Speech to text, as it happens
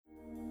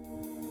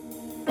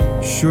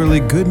Surely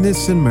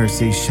goodness and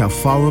mercy shall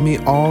follow me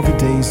all the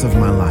days of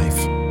my life,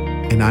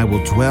 and I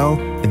will dwell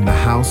in the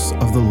house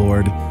of the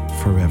Lord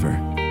forever.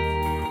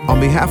 On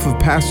behalf of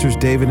Pastors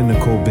David and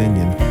Nicole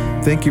Binion,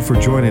 thank you for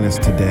joining us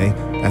today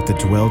at the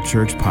Dwell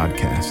Church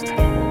Podcast.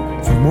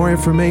 For more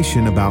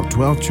information about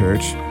Dwell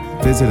Church,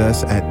 visit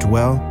us at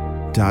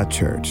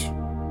dwell.church.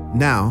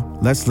 Now,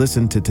 let's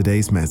listen to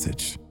today's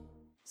message.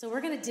 So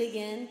we're going to dig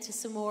into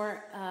some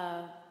more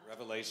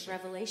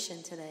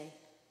revelation today.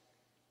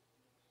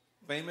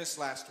 Famous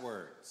last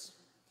words.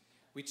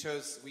 We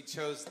chose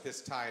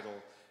this title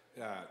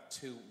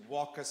to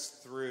walk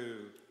us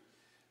through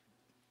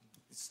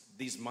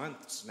these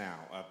months now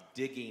of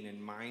digging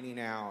and mining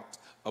out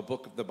a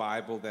book of the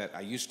Bible that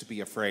I used to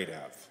be afraid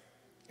of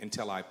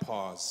until I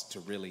paused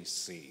to really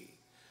see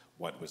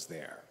what was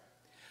there.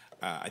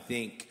 I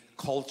think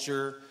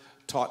culture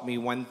taught me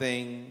one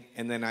thing,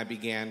 and then I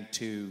began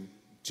to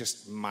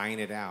just mine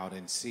it out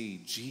and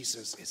see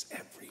Jesus is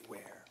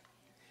everywhere.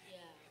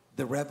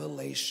 The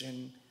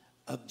revelation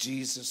of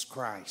Jesus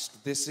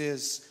Christ. This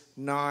is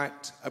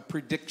not a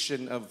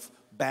prediction of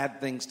bad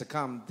things to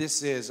come.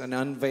 This is an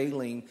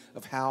unveiling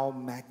of how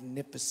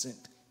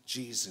magnificent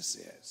Jesus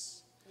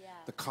is. Yeah.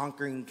 The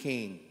conquering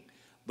king,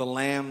 the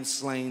lamb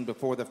slain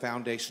before the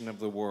foundation of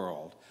the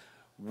world,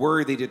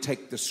 worthy to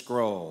take the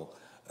scroll,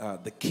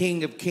 the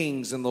King of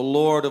kings and the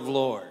Lord of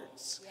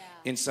lords. Yeah.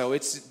 And so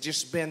it's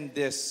just been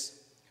this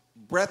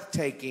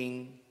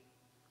breathtaking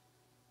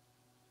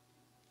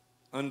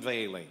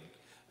unveiling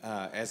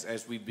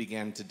as we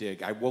began to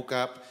dig. I woke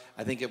up,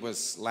 I think it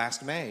was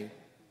last May,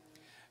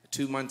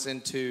 2 months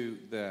into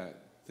the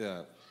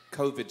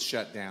COVID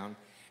shutdown,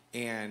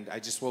 and I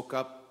just woke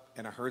up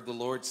and I heard the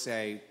Lord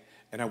say,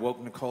 and I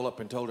woke Nicole up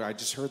and told her, I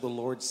just heard the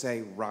Lord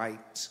say,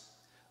 write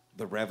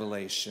the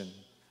revelation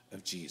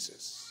of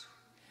Jesus.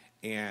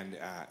 And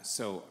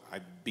so I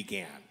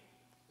began.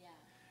 Yeah.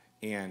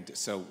 And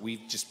so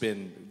we've just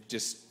been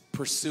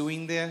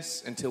pursuing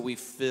this until we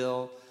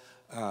feel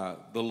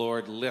the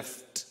Lord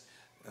lift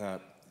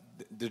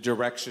the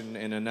direction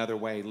in another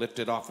way, lift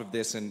it off of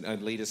this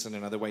and lead us in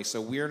another way.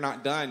 So we're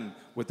not done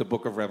with the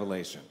book of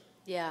Revelation.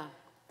 Yeah.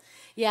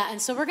 Yeah,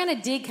 and so we're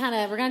going to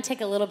we're going to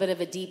take a little bit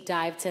of a deep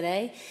dive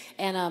today.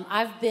 And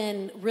I've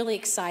been really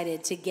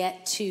excited to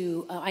get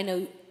to, I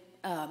know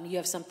you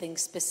have something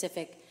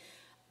specific.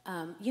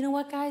 You know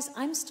what, guys?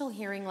 I'm still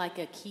hearing like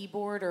a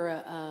keyboard or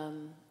a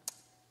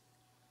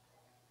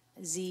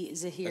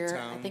Zahir.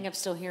 I think I'm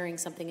still hearing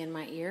something in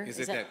my ear. Is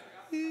that?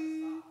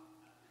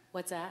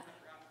 What's that?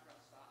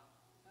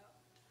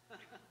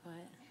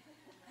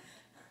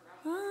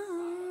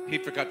 He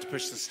forgot to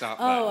push the stop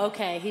button. Oh,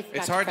 okay.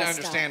 It's hard to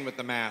understand with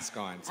the mask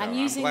on, so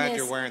I'm glad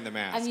you're wearing the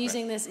mask. I'm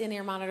using this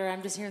in-ear monitor.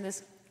 I'm just hearing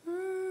this.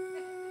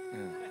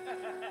 Yeah.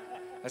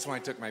 That's why I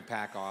took my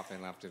pack off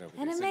and left it over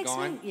there. And it makes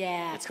me,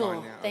 yeah, it's cool.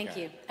 Gone now? Thank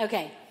you.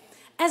 Okay.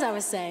 As I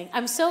was saying,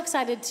 I'm so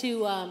excited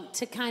to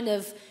kind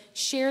of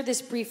share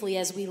this briefly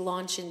as we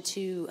launch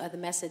into the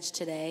message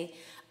today.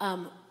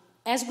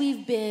 As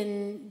we've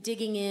been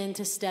digging in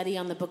to study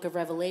on the book of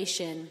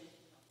Revelation,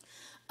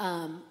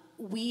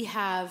 we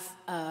have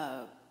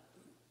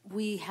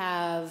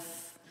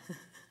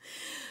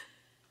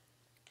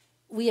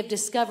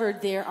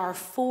discovered there are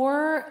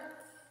 4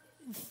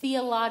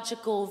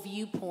 theological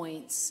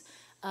viewpoints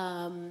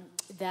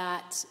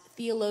that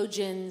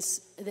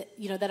theologians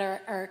that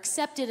are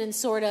accepted and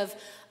sort of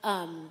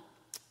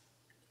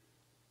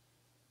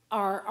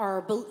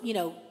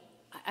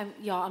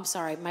I'm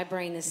sorry, my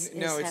brain is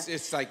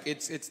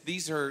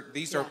these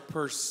are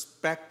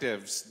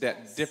perspectives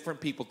that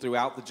different people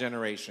throughout the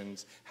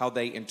generations, how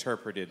they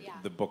interpreted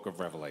the book of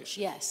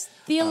Revelation. Yes.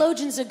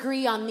 Theologians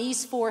agree on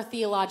these 4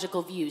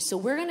 theological views. So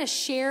we're going to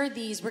share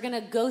these. We're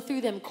going to go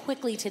through them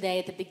quickly today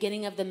at the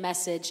beginning of the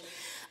message,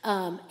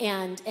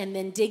 and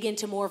then dig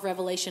into more of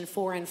Revelation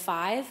 4 and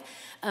 5.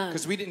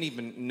 Because we didn't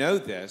even know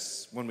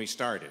this when we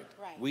started.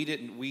 Right.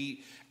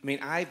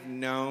 I've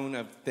known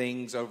of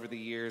things over the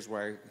years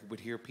where I would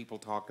hear people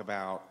talk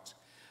about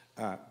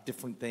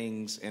different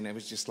things, and it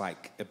was just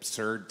like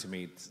absurd to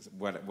me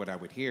what I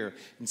would hear.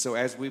 And so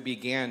as we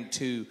began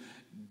to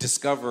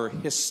discover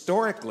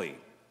historically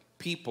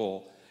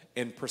people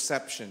and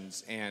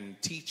perceptions and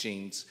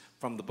teachings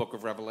from the book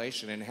of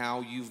Revelation and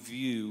how you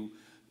view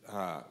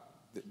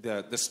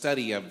the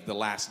study of the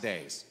last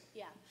days.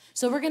 Yeah.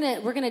 So we're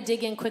gonna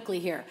dig in quickly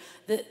here.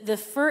 The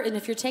first, and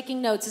if you're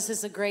taking notes, this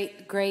is a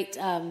great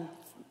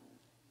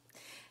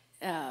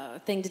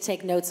thing to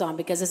take notes on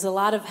because there's a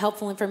lot of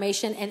helpful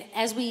information. And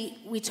as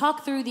we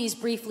talk through these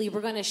briefly,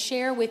 we're going to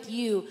share with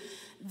you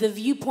the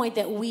viewpoint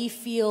that we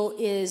feel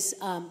is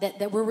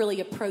that we're really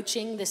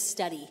approaching this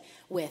study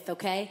with.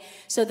 Okay.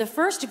 So the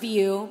first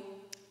view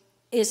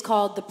is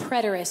called the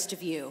preterist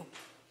view.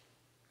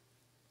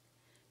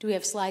 Do we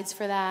have slides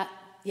for that?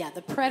 Yeah,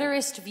 the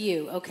preterist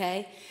view,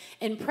 okay?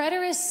 And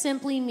preterist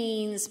simply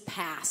means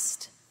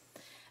past.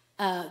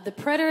 The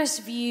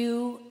preterist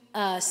view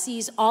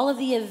sees all of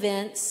the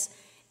events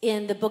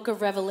in the book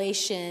of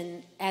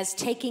Revelation as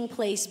taking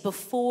place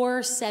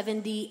before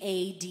 70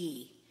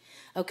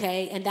 AD.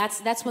 Okay, and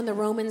that's when the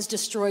Romans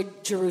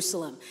destroyed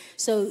Jerusalem.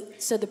 So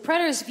the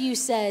preterist view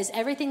says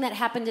everything that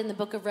happened in the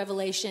book of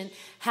Revelation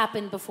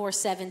happened before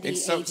 70 And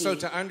AD. so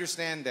to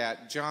understand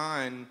that,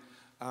 John,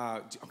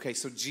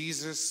 so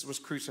Jesus was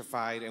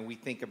crucified, and we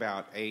think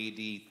about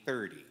AD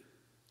 30.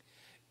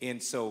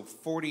 And so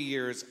 40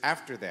 years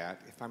after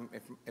that,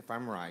 if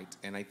I'm right,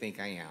 and I think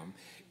I am,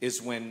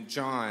 is when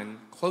John,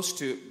 close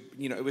to,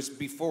 it was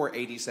before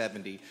AD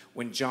 70,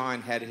 when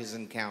John had his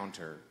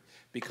encounter,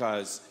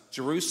 because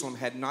Jerusalem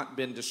had not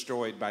been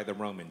destroyed by the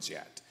Romans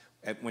yet.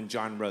 When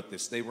John wrote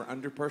this, they were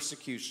under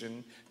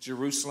persecution.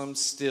 Jerusalem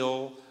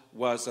still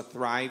was a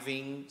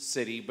thriving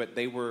city, but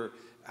they were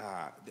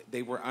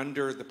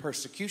under the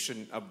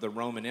persecution of the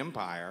Roman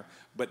Empire,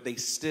 but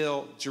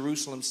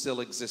Jerusalem still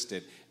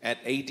existed. At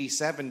AD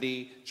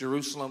 70,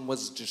 Jerusalem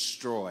was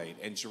destroyed,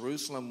 and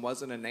Jerusalem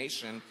wasn't a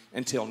nation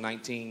until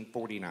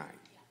 1949.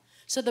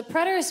 So the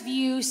preterist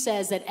view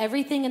says that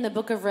everything in the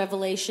book of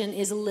Revelation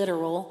is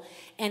literal,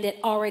 and it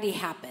already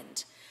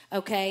happened.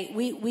 Okay,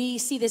 we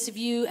see this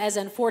view as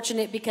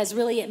unfortunate because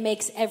really it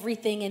makes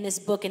everything in this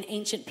book an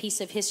ancient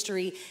piece of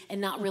history and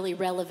not really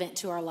relevant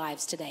to our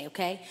lives today,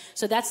 okay?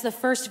 So that's the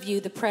first view,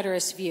 the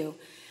preterist view.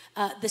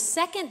 The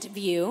second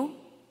view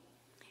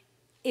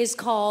is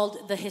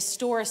called the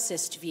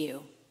historicist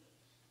view.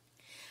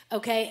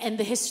 Okay, and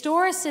the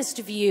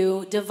historicist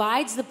view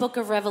divides the book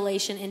of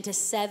Revelation into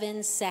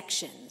 7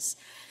 sections.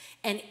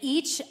 And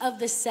each of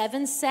the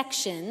 7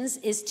 sections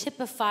is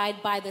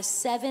typified by the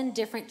 7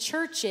 different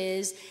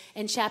churches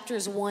in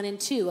chapters 1 and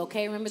 2.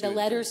 Okay, remember the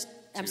letters?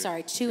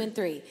 2 and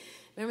 3.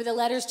 Remember the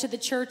letters to the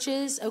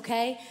churches?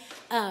 Okay.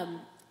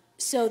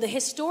 So the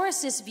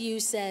historicist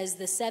view says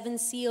the 7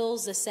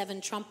 seals, the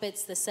 7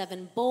 trumpets, the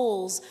 7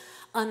 bowls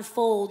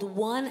unfold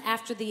one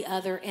after the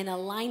other in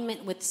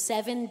alignment with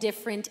 7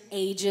 different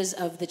ages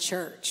of the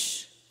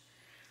church.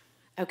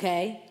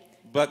 Okay?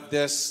 But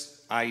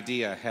this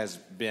idea has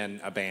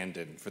been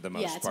abandoned for the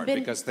most part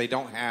because they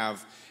don't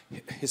have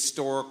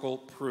historical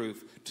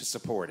proof to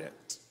support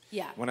it.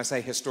 Yeah. When I say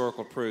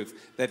historical proof,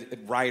 that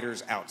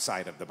writers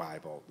outside of the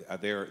Bible,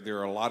 there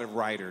are a lot of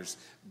writers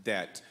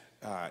that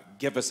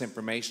give us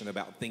information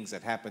about things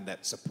that happen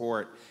that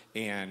support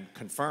and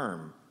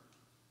confirm.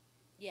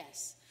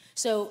 Yes.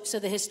 So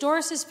the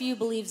historicist view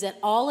believes that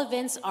all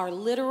events are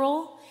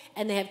literal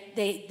and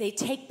they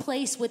take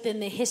place within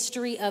the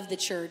history of the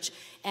church.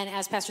 And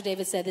as Pastor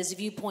David said, this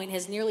viewpoint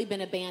has nearly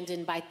been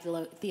abandoned by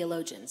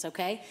theologians,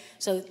 okay?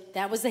 So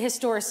that was the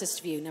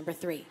historicist view, number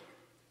 3.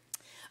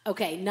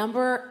 Okay,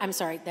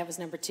 that was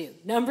number 2.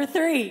 Number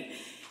 3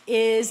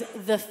 is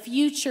the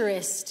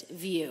futurist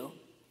view.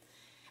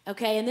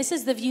 Okay, and this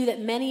is the view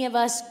that many of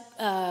us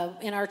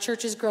in our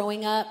churches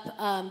growing up,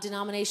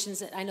 denominations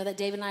that I know that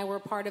David and I were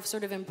a part of,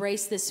 sort of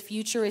embrace this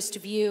futurist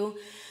view.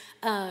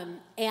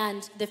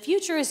 And the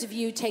futurist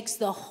view takes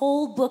the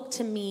whole book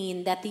to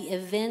mean that the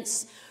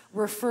events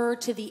refer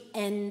to the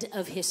end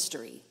of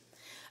history.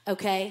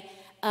 Okay,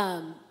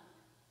 and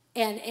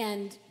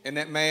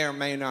that may or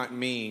may not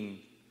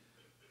mean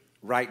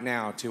right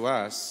now to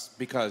us,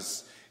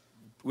 because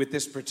with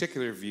this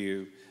particular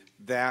view,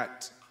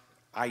 that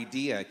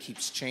idea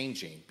keeps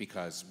changing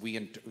because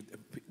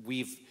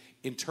we've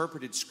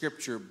interpreted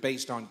Scripture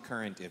based on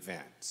current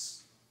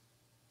events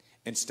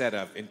instead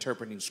of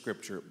interpreting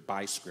Scripture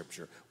by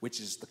Scripture, which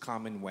is the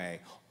common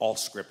way all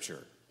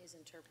Scripture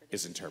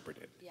is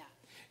interpreted. Yeah.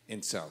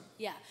 And so.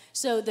 Yeah.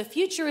 So the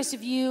futurist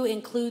view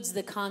includes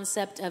the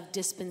concept of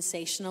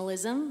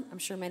dispensationalism. I'm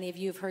sure many of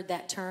you have heard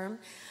that term.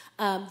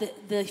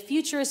 The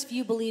futurist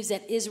view believes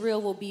that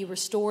Israel will be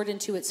restored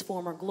into its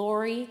former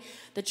glory.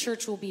 The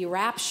church will be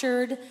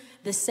raptured.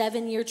 The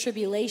 7-year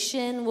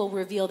tribulation will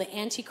reveal the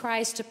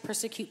Antichrist to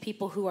persecute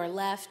people who are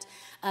left.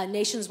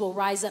 Nations will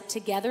rise up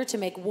together to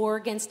make war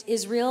against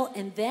Israel.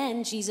 And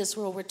then Jesus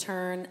will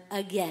return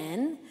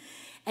again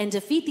and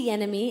defeat the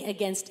enemy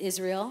against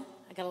Israel.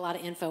 I got a lot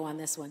of info on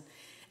this one.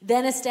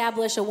 Then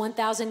establish a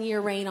 1,000-year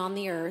reign on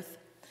the earth.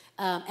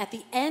 At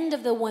the end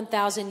of the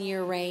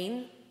 1,000-year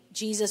reign,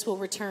 Jesus will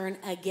return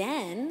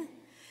again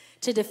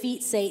to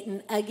defeat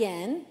Satan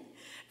again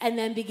and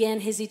then begin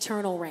his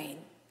eternal reign,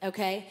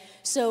 okay?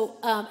 So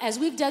as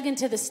we've dug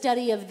into the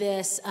study of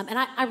this, and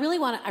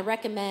I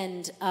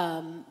recommend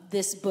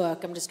this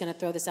book. I'm just going to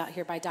throw this out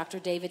here by Dr.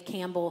 David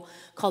Campbell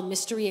called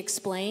Mystery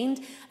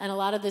Explained. And a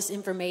lot of this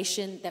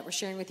information that we're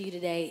sharing with you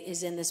today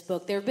is in this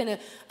book. There have been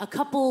a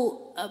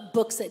couple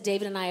books that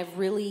David and I have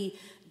really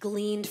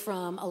gleaned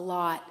from a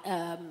lot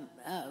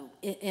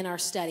in our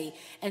study.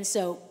 And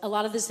so a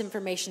lot of this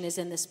information is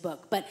in this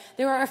book. But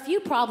there are a few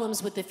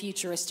problems with the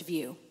futurist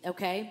view,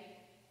 okay?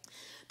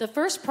 The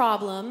first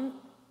problem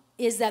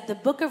is that the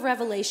book of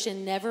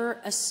Revelation never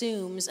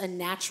assumes a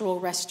natural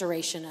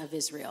restoration of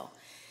Israel.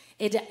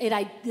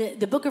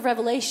 The book of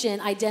Revelation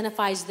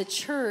identifies the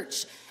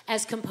church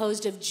as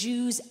composed of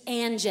Jews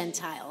and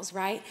Gentiles,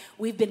 right?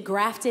 We've been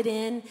grafted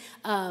in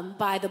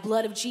by the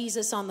blood of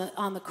Jesus on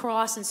the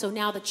cross, and so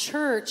now the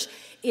church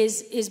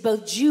is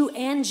both Jew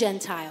and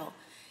Gentile.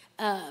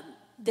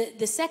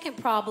 The second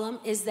problem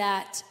is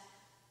that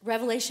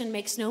Revelation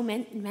makes no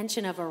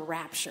mention of a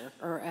rapture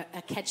or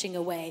a catching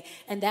away.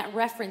 And that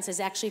reference is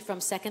actually from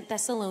 2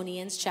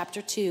 Thessalonians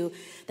chapter 2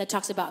 that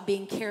talks about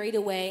being carried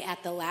away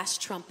at the last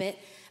trumpet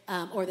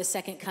or the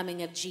second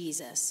coming of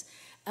Jesus.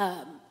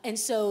 And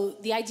so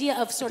the idea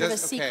of sort of a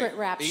secret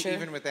rapture.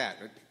 Even with that,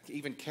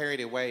 even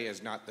carried away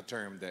is not the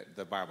term that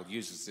the Bible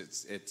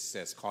uses. It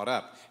says caught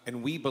up.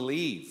 And we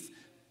believe.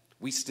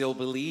 We still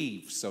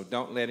believe. So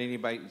don't let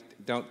anybody,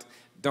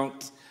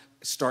 don't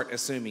start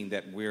assuming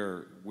that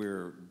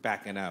we're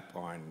backing up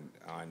on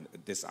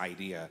this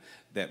idea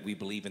that we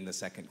believe in the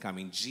second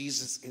coming.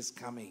 Jesus is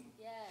coming.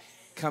 Yes.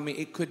 Coming.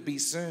 It could be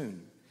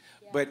soon.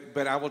 Yeah.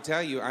 But I will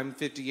tell you, I'm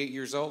 58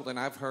 years old, and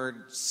I've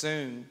heard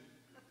soon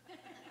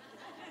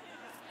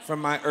from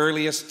my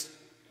earliest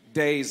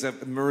days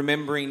of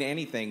remembering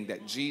anything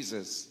that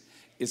Jesus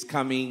is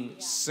coming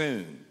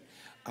soon.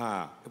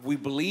 We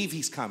believe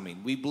he's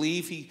coming. We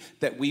believe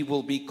that we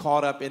will be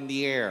caught up in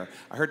the air.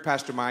 I heard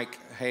Pastor Mike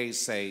Hayes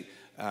say,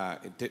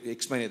 to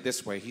explain it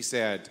this way. He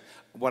said,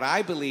 what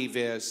I believe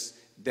is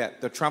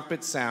that the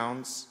trumpet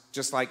sounds,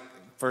 just like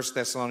 1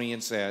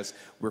 Thessalonians says,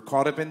 we're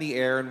caught up in the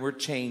air and we're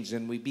changed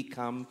and we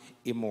become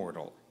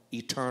immortal,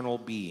 eternal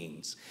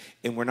beings.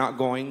 And we're not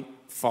going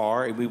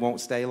far and we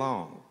won't stay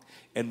long.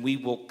 And we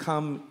will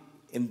come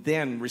and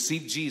then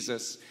receive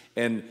Jesus,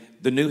 and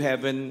the new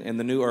heaven and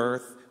the new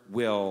earth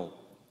will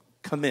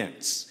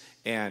commence,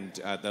 and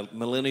the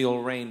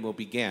millennial reign will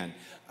begin.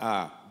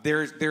 I've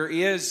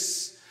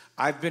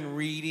been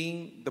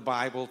reading the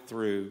Bible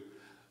through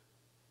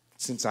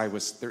since I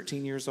was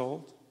 13 years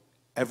old.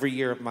 Every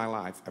year of my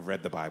life, I've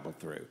read the Bible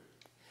through.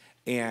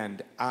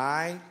 And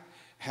I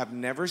have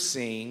never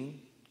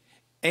seen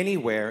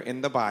anywhere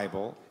in the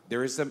Bible,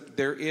 there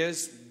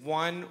is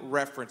one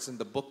reference in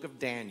the book of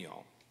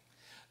Daniel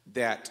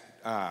that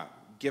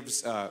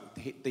gives,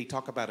 they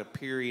talk about a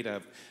period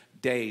of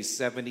days,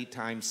 70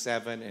 times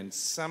 7, and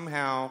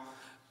somehow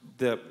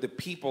the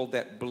people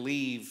that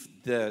believe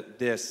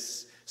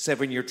this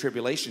 7-year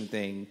tribulation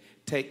thing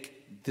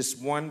take this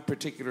one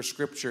particular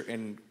scripture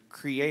and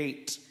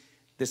create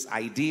this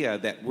idea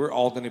that we're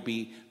all going to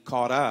be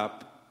caught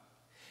up,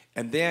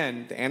 and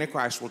then the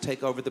Antichrist will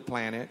take over the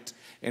planet,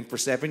 and for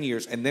 7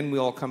 years, and then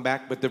we'll all come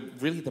back. But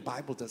really, the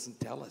Bible doesn't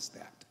tell us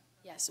that.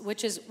 Yes,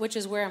 which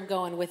is where I'm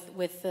going with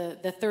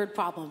the third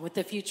problem with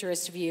the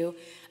futurist view,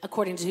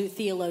 according to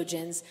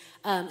theologians,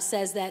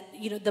 says that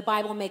the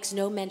Bible makes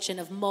no mention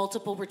of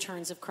multiple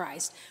returns of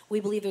Christ. We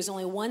believe there's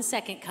only one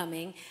second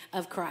coming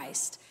of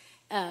Christ,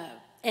 and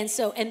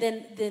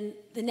then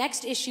the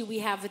next issue we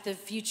have with the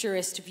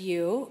futurist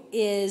view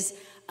is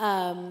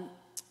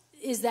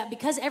that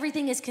because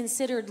everything is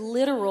considered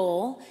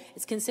literal,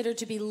 it's considered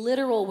to be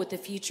literal with the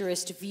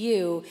futurist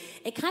view,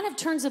 it kind of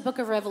turns the book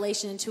of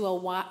Revelation into a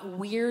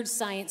weird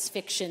science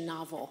fiction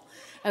novel,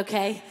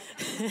 okay?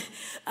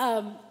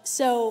 And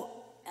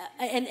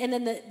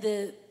then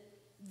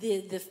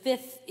the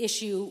fifth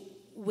issue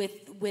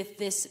with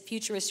this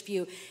futurist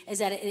view is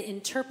that it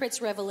interprets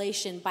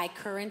Revelation by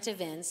current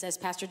events, as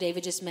Pastor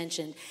David just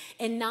mentioned,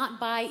 and not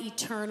by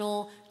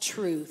eternal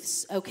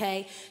truths,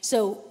 okay?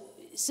 So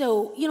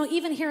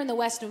even here in the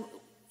West,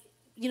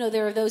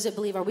 there are those that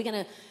believe, are we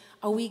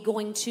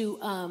going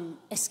to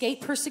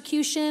escape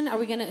persecution? Are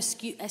we going to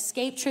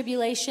escape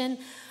tribulation?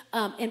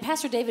 And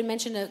Pastor David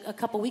mentioned a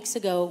couple weeks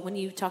ago when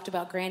you talked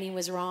about Granny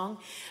was wrong.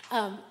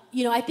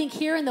 I think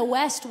here in the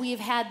West, we've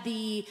had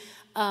the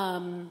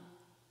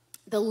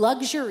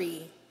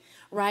luxury,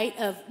 right,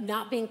 of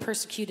not being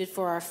persecuted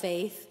for our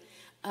faith,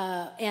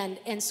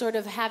 and sort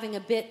of having a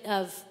bit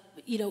of,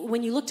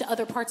 when you look to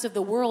other parts of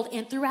the world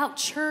and throughout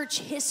church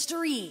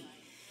history,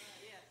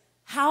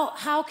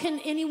 how can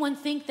anyone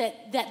think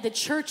that the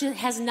church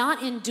has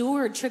not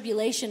endured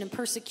tribulation and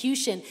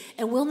persecution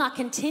and will not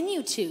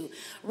continue to,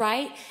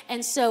 right?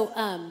 And so,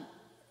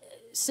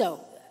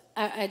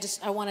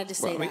 I wanted to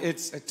say that.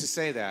 It's to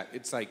say that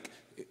it's like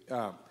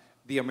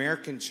the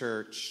American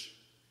church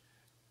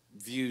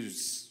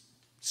views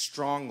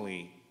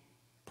strongly,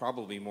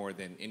 probably more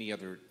than any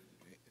other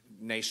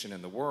nation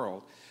in the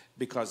world,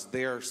 because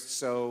they're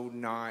so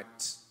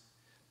not,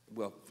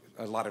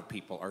 a lot of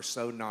people are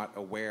so not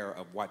aware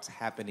of what's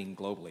happening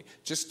globally.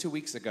 Just 2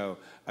 weeks ago,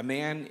 a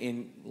man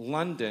in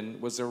London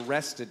was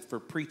arrested for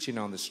preaching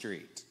on the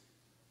street.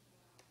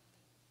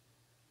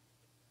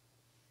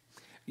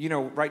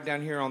 Right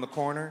down here on the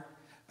corner,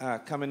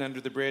 coming under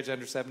the bridge,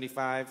 under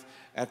 75,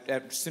 as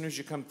soon as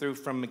you come through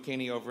from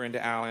McKinney over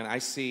into Allen, I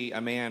see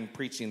a man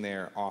preaching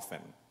there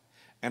often.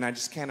 And I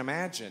just can't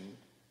imagine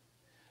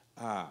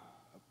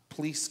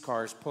police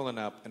cars pulling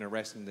up and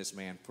arresting this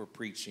man for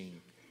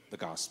preaching the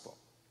gospel.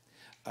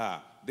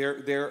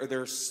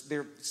 There's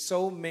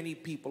so many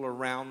people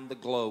around the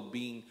globe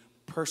being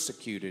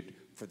persecuted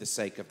for the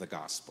sake of the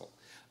gospel.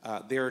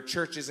 There are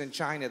churches in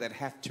China that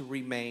have to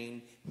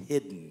remain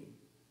hidden,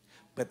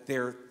 but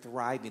they're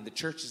thriving. The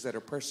churches that are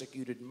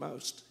persecuted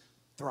most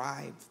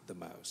thrive the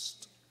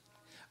most.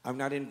 I'm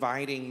not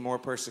inviting more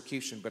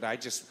persecution, but I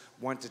just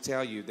want to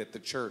tell you that the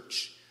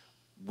church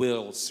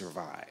will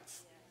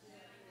survive.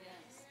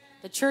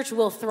 the church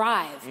will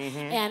thrive.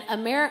 And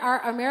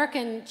our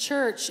American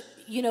church,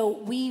 you know,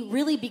 we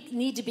really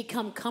need to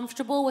become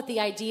comfortable with the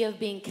idea of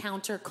being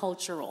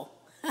countercultural.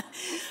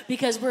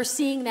 Because we're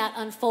seeing that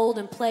unfold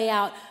and play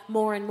out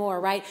more and more,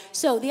 right?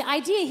 So the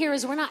idea here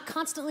is we're not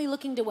constantly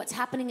looking to what's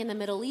happening in the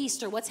Middle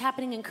East or what's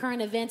happening in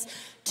current events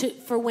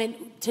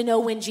to know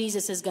when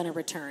Jesus is going to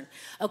return.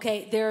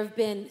 Okay, there have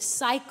been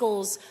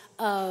cycles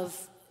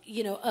of,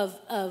 you know,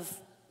 of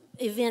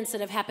events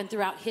that have happened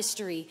throughout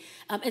history,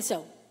 and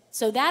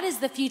so that is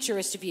the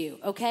futurist view.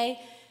 Okay,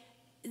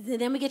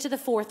 then we get to the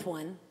fourth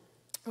one,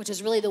 which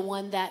is really the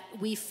one that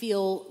we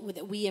feel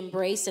that we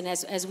embrace, and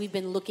as we've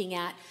been looking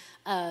at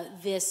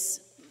this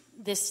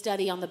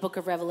study on the book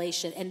of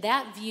Revelation. And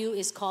that view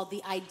is called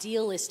the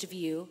idealist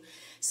view.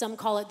 Some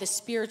call it the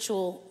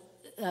spiritual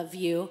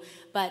view,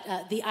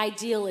 but the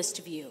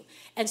idealist view.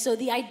 And so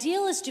the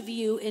idealist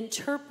view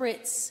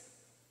interprets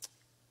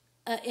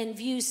and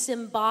views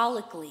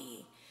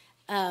symbolically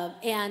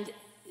and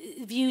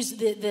views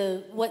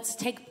what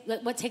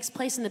takes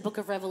place in the book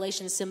of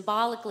Revelation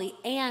symbolically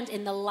and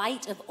in the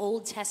light of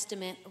Old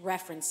Testament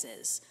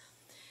references.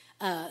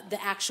 The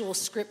actual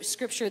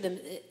scripture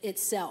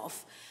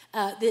itself.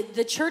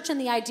 The church and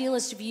the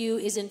idealist view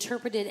is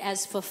interpreted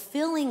as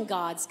fulfilling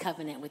God's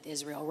covenant with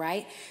Israel,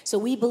 right? So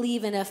we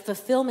believe in a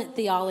fulfillment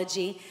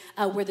theology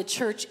where the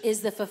church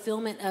is the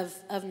fulfillment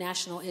of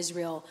national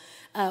Israel.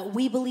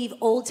 We believe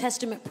Old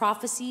Testament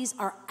prophecies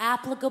are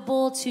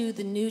applicable to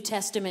the New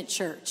Testament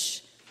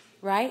church,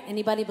 right?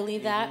 Anybody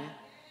believe that?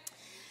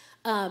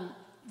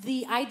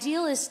 The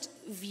idealist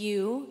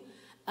view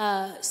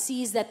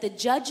sees that the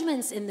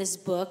judgments in this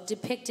book,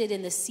 depicted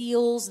in the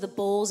seals, the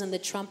bowls, and the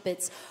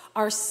trumpets,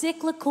 are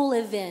cyclical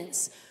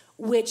events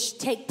which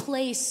take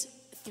place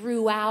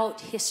throughout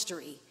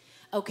history.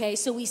 Okay,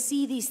 so we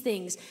see these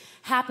things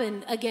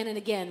happen again and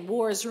again: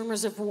 wars,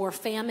 rumors of war,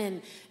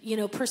 famine, you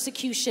know,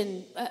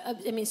 persecution.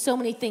 I mean, so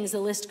many things. The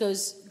list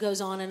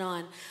goes on and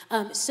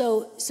on.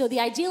 So the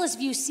idealist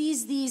view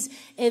sees these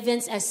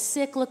events as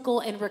cyclical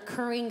and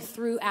recurring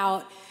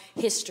throughout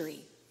history.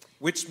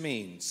 Which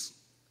means,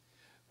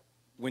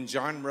 when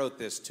John wrote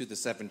this to the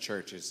 7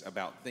 churches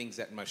about things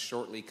that must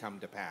shortly come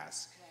to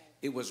pass,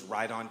 it was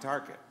right on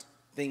target.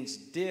 Things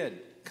did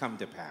come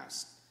to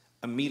pass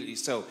immediately.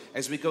 So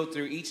as we go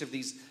through each of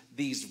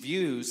these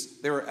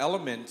views, there are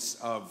elements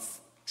of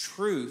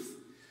truth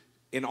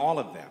in all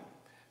of them,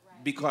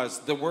 because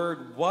the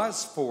word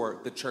was for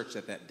the church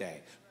at that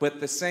day.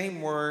 But the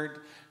same word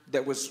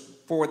that was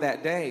for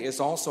that day is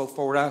also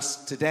for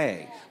us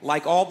today.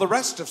 Like all the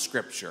rest of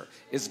Scripture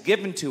is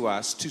given to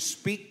us to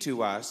speak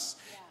to us.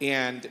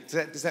 And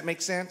does that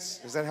make sense?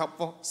 Is that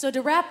helpful? So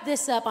to wrap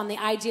this up on the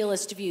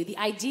idealist view, the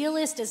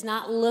idealist is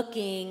not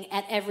looking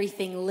at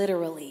everything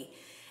literally,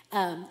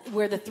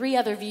 where the 3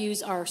 other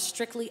views are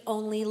strictly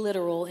only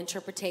literal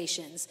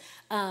interpretations.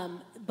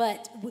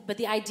 But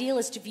the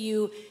idealist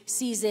view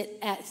sees it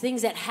at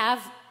things that have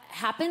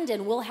happened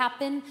and will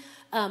happen,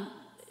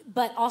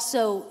 but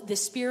also the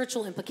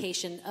spiritual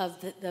implication of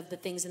the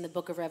things in the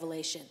book of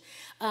Revelation.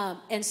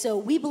 And so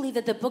we believe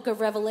that the book of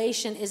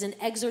Revelation is an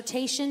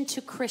exhortation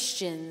to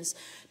Christians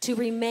to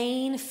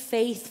remain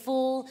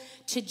faithful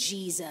to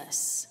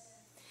Jesus.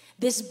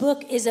 This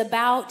book is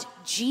about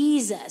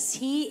Jesus.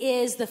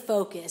 He is the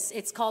focus.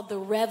 It's called the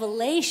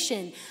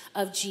revelation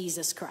of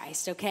Jesus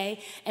Christ,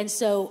 okay? And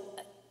so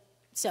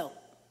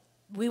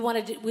we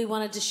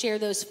wanted to share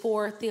those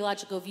 4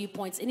 theological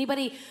viewpoints.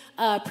 Anybody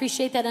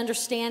appreciate that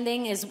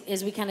understanding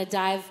as we kind of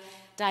dive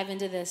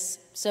into this?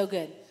 So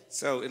good.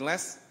 So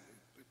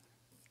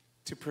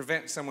to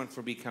prevent someone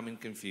from becoming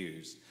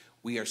confused,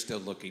 we are still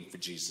looking for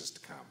Jesus to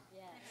come.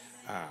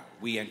 Yes.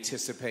 We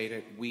anticipate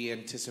it. We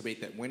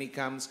anticipate that when he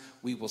comes,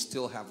 we will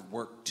still have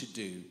work to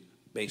do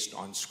based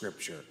on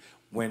Scripture.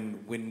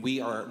 When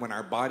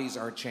our bodies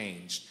are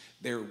changed,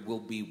 there will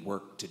be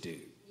work to do.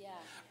 Yeah.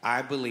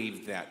 I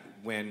believe that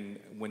when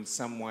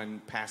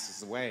someone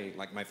passes away,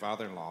 like my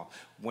father-in-law,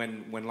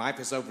 when life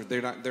is over,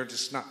 they're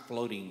just not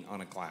floating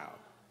on a cloud.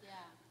 Yeah.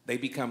 They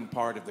become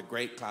part of the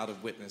great cloud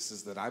of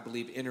witnesses that I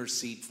believe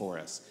intercede for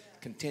us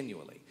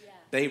continually. Yeah.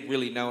 They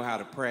really know how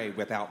to pray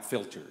without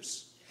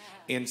filters.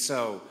 And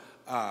so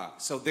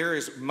there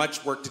is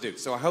much work to do.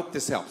 So I hope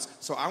this helps.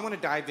 So I want to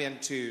dive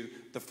into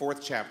the 4th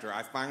chapter.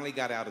 I finally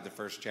got out of the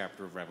 1st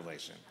chapter of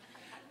Revelation.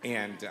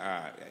 And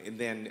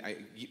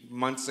then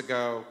months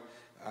ago,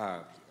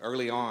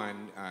 early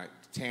on,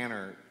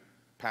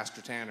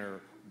 Pastor Tanner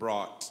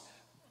brought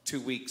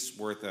 2 weeks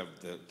worth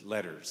of the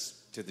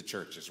letters to the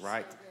churches,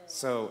 right?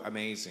 So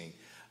amazing.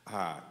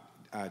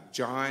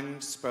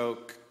 John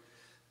spoke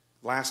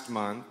last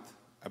month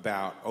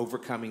about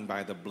overcoming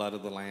by the blood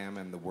of the Lamb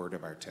and the word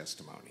of our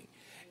testimony.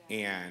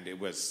 And it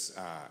was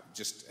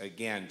just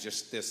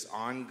this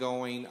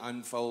ongoing,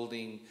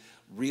 unfolding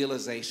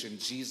realization,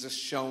 Jesus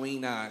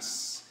showing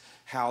us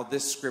how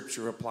this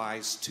Scripture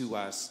applies to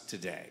us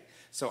today.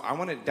 So I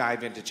want to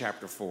dive into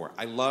chapter 4.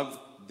 I love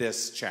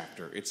this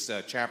chapter. It's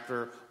a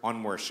chapter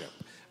on worship.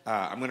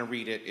 I'm going to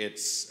read it.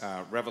 It's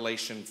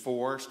Revelation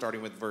 4,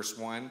 starting with verse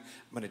 1. I'm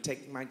going to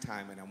take my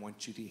time, and I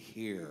want you to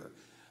hear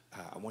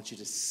I want you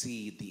to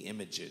see the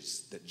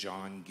images that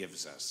John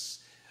gives us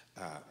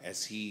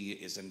as he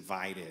is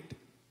invited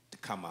to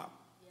come up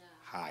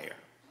higher.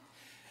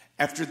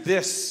 After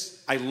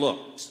this, I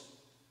looked,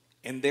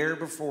 and there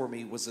before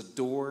me was a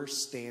door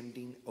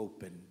standing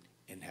open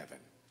in heaven.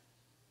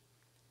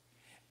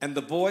 And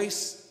the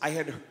voice I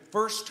had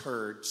first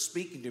heard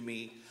speaking to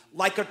me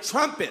like a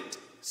trumpet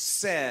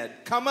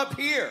said, "Come up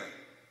here."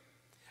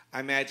 I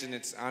imagine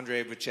it's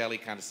Andrea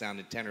Bocelli kind of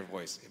sounded tenor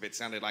voice. If it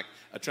sounded like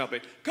a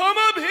trumpet, "Come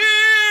up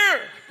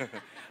here."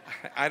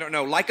 I don't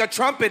know. Like a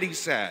trumpet, he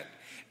said.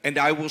 "And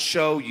I will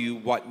show you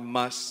what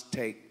must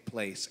take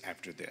place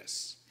after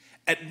this."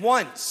 At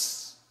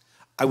once,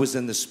 I was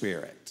in the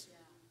Spirit.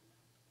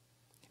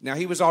 Now,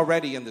 he was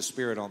already in the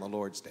Spirit on the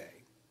Lord's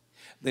day.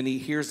 Then he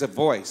hears a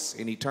voice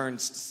and he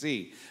turns to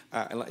see.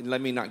 Let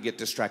me not get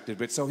distracted.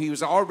 But so he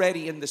was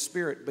already in the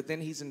Spirit, but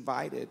then he's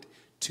invited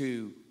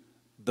to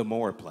the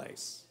more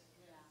place.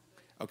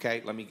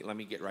 Okay, let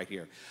me get right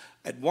here.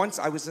 At once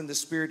I was in the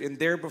Spirit, and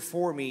there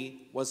before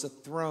me was a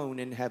throne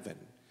in heaven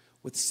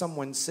with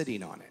someone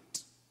sitting on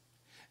it.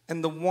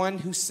 And the one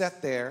who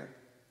sat there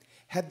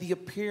had the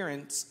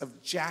appearance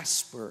of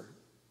jasper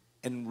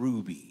and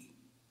ruby.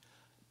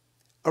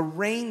 A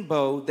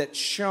rainbow that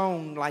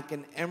shone like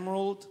an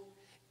emerald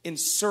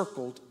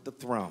encircled the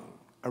throne.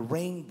 A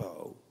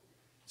rainbow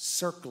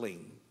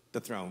circling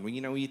the throne.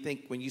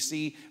 When you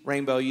see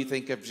rainbow, you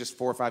think of just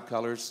 4 or 5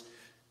 colors.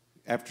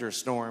 After a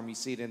storm, you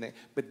see it in there.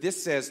 But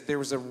this says there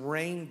was a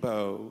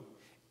rainbow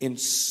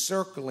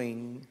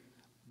encircling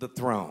the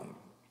throne.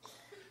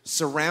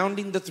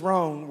 Surrounding the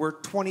throne were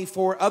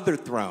 24 other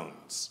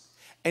thrones,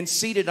 and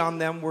seated on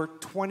them were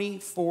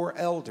 24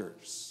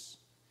 elders.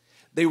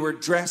 They were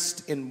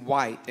dressed in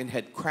white and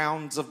had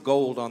crowns of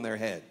gold on their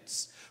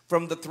heads.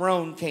 From the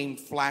throne came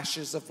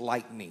flashes of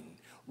lightning,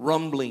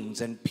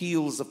 rumblings, and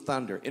peals of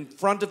thunder. In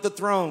front of the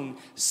throne,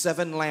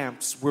 7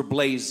 lamps were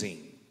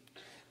blazing.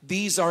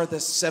 These are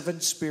the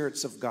 7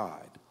 spirits of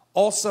God.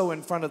 Also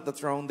in front of the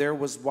throne, there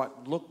was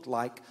what looked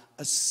like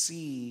a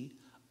sea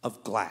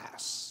of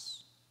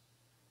glass,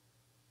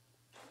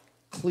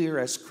 clear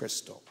as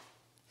crystal.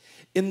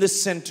 In the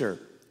center,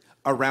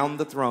 around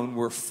the throne,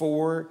 were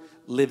 4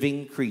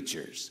 living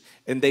creatures,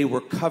 and they were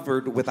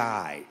covered with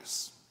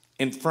eyes,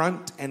 in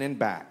front and in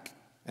back.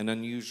 An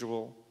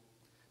unusual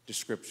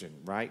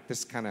description, right?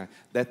 This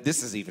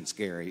is even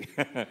scary.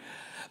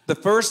 The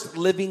first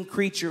living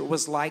creature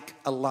was like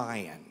a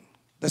lion.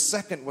 The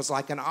second was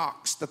like an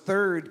ox. The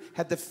third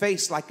had the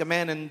face like a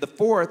man, and the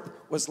fourth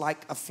was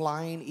like a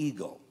flying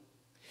eagle.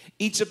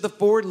 Each of the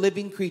 4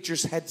 living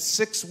creatures had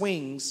 6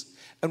 wings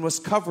and was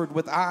covered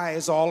with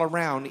eyes all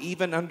around,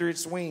 even under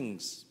its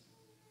wings.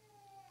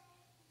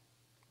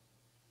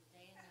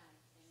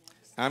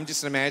 I'm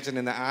just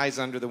imagining the eyes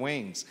under the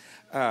wings.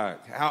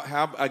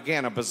 How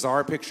again, a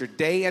bizarre picture.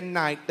 Day and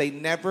night, they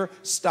never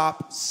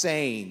stop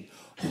saying,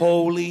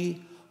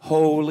 "Holy,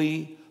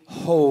 holy,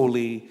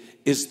 holy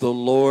is the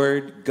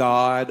Lord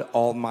God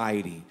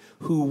Almighty,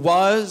 who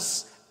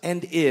was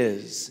and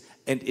is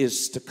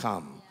to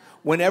come."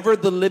 Whenever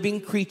the living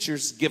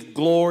creatures give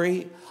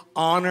glory,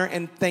 honor,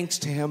 and thanks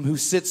to him who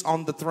sits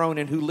on the throne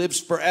and who lives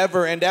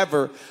forever and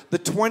ever, the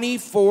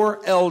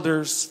 24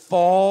 elders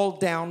fall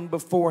down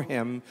before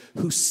him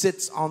who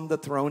sits on the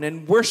throne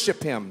and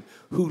worship him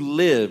who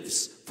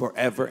lives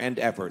forever and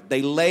ever.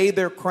 They lay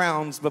their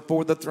crowns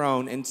before the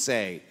throne and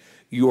say,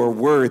 "You are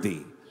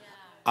worthy,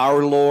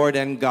 our Lord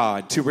and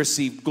God, to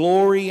receive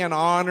glory and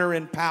honor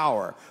and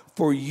power,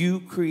 for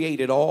you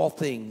created all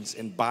things,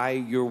 and by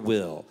your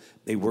will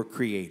they were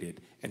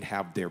created and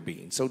have their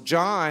being." So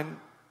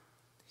John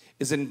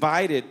is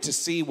invited to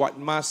see what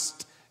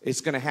is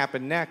going to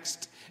happen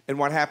next. And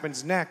what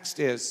happens next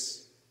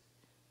is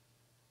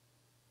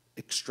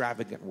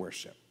extravagant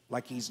worship,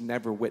 like he's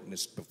never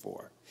witnessed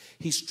before.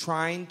 He's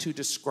trying to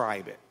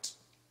describe it.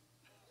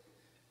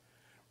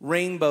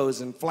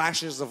 Rainbows and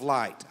flashes of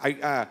light.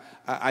 I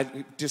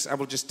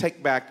will just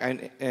take back,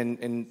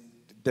 and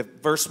the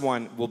verse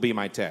 1 will be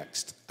my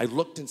text. I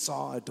looked and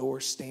saw a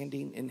door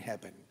standing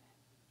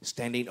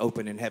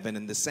open in heaven,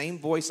 and the same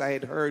voice I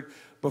had heard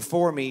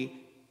before me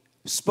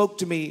spoke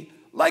to me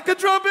like a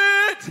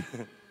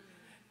trumpet.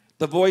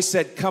 The voice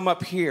said, "Come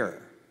up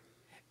here,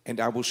 and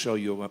I will show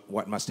you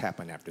what must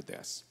happen after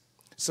this."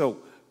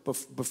 So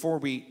before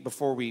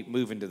we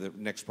move into the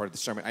next part of the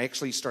sermon, I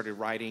actually started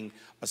writing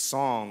a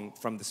song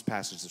from this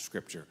passage of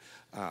Scripture.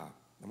 I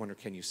wonder,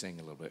 can you sing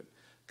a little bit?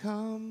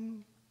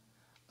 Come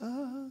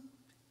up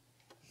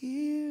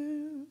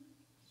here.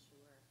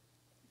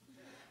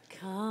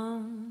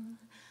 Come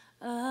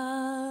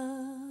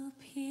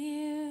up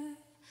here.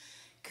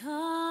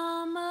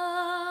 Come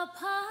up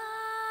higher.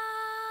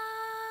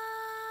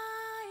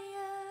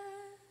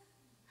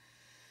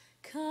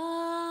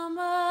 Come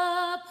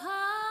up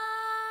higher.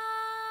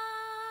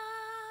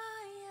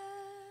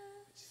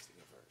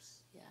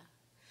 Yeah.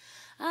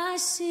 I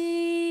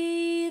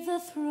see the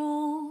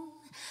throne.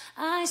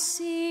 I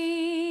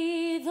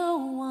see the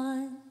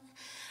one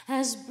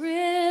as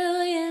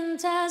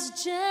brilliant as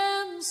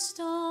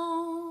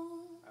gemstones.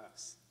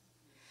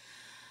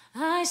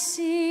 I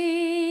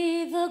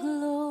see the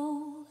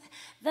glow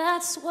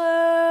that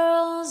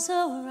swirls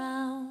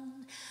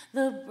around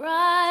the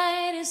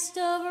brightest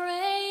of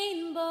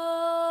rainbows,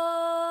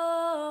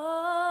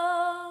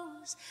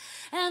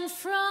 and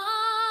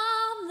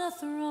from the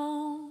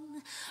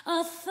throne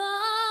a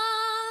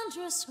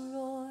thunderous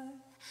roar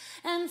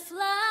and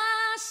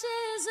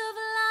flashes of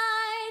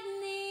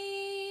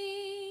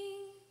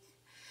lightning.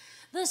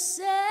 The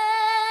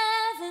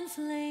seven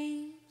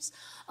flames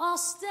all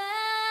stand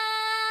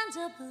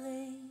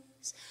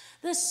ablaze,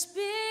 the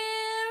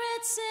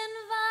Spirit's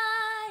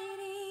inviting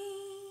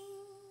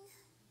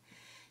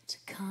to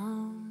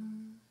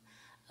come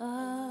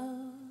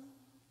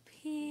up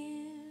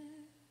here.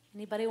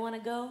 Anybody want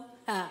to go?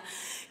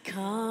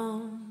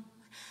 Come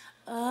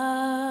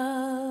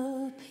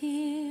up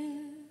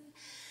here.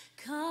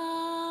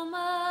 Come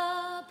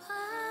up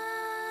higher.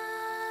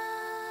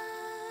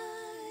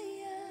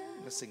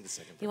 Let's sing the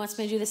second verse. He wants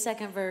me to do the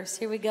second verse.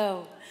 Here we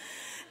go.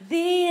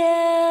 The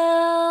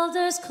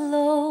elders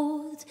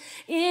clothed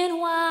in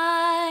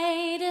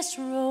whitest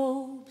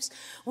robes,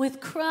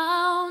 with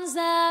crowns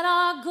that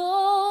are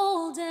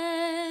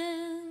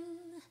golden,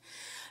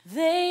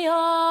 they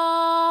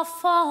all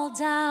fall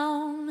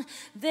down,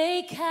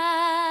 they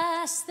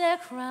cast their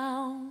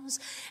crowns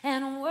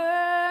and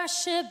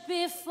worship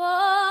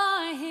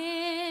before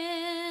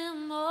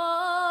him.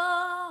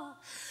 Oh,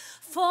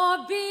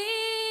 for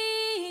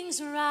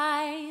beings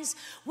rise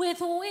with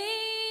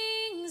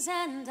wings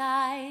and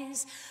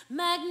eyes,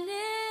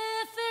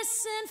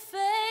 magnificent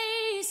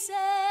faces.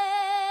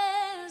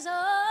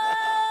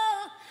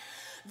 Oh,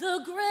 the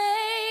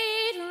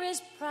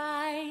greatest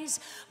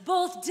prize,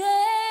 both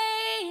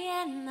day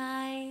and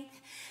night,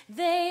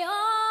 they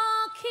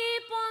all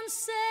keep on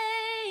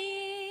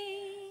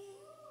saying,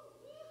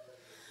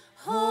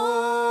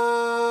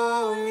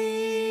 holy,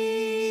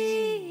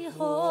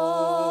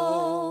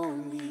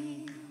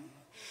 holy,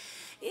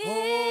 is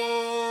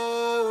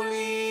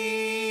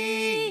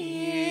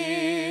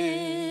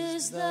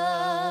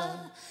the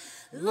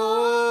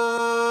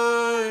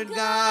Lord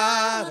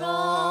God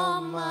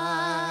Almighty,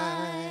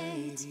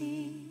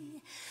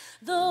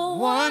 the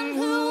one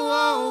who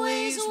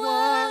always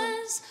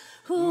was,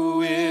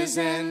 who is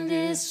and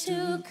is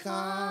to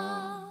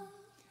come.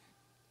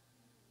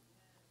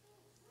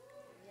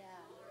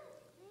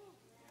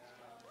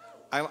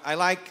 I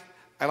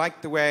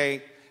like the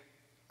way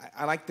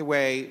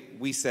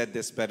we said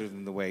this better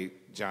than the way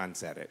John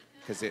said it,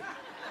 because it.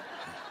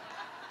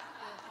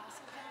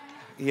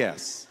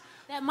 Yes.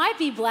 That might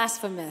be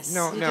blasphemous.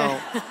 No.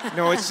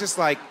 It's just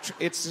like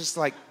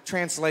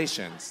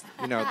translations.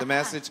 You know, the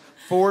message: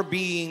 four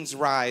beings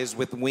rise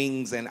with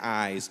wings and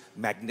eyes,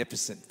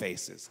 magnificent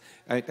faces.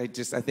 I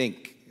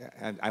think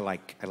I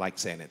like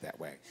saying it that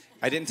way.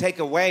 I didn't take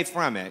away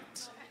from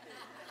it.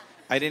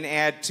 I didn't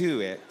add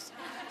to it,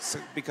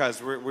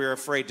 because we're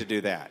afraid to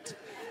do that.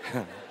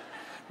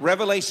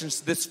 Revelations,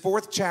 this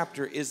fourth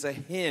chapter, is a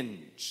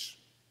hinge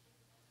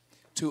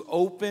to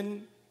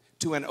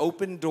an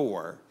open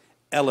door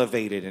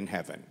elevated in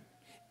heaven,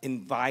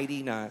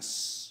 inviting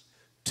us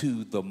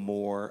to the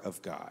more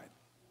of God.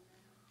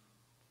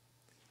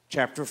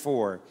 Chapter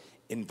 4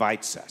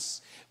 invites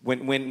us.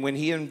 When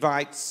he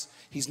invites,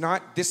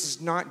 this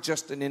is not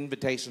just an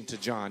invitation to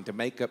John to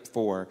make up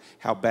for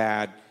how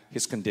bad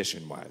his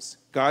condition was.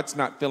 God's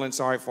not feeling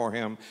sorry for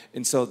him,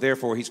 and so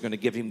therefore he's going to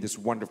give him this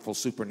wonderful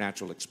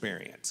supernatural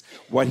experience.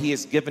 What he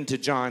has given to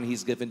John,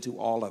 he's given to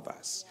all of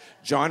us.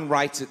 John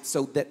writes it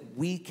so that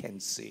we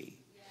can see.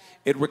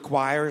 It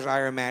requires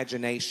our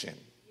imagination.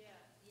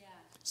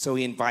 So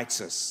he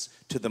invites us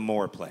to the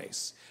more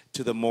place,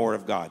 to the more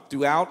of God.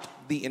 Throughout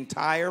the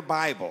entire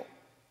Bible,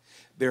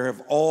 there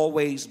have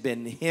always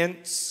been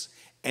hints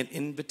and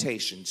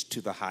invitations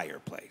to the higher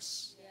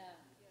place.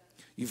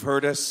 You've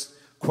heard us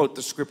quote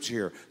the scripture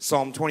here.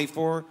 Psalm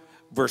 24,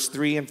 verse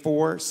 3 and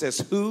 4 says,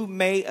 who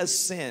may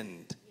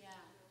ascend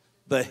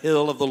the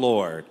hill of the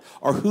Lord,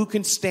 or who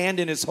can stand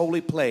in his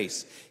holy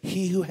place?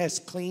 He who has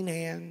clean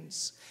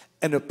hands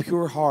and a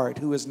pure heart,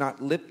 who has not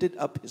lifted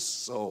up his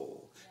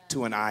soul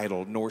to an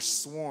idol, nor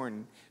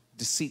sworn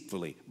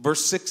deceitfully.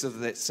 Verse 6 of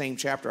that same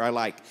chapter I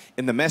like,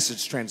 in the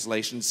Message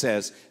translation,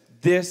 says,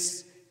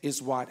 this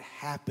is what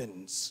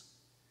happens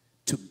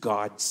to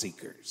God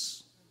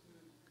seekers,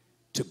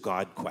 to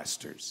God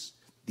questers,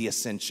 the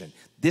ascension.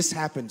 This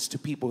happens to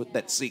people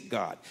that seek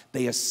God.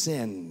 They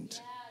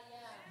ascend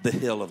the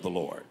hill of the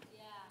Lord.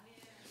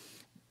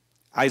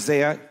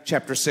 Isaiah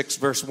chapter 6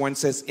 verse 1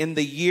 says, in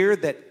the year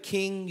that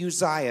King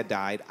Uzziah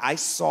died, I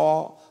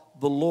saw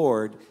the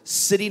Lord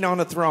sitting on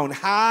a throne,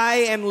 high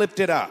and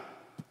lifted up,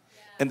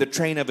 and the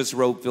train of his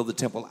robe filled the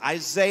temple.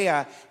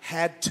 Isaiah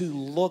had to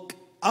look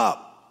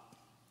up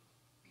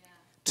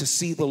to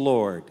see the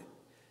Lord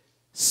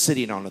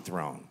sitting on a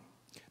throne.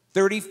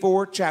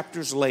 34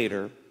 chapters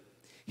later,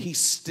 he's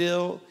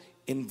still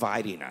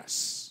inviting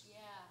us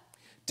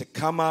to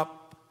come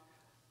up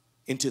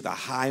into the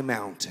high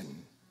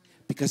mountain,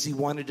 because he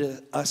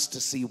wanted us to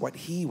see what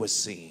he was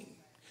seeing,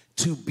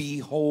 to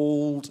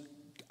behold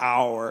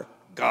our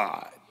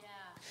God.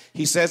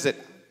 He says it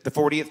the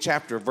 40th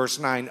chapter, verse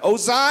 9. O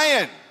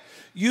Zion,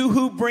 you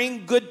who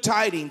bring good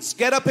tidings,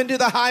 get up into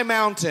the high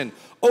mountain.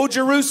 O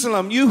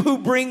Jerusalem, you who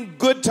bring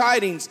good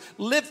tidings,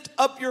 lift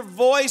up your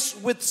voice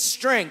with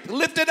strength.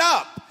 Lift it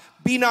up.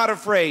 Be not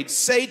afraid.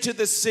 Say to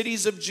the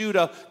cities of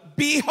Judah,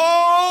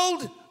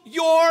 behold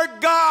your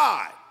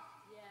God.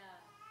 Yeah.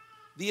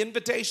 The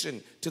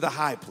invitation to the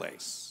high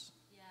place.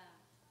 Yeah.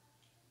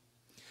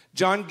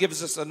 John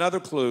gives us another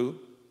clue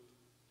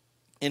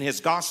in his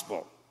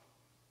gospel,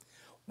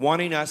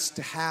 wanting us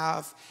to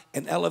have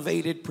an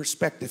elevated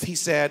perspective. He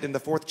said in the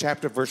 4th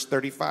chapter, verse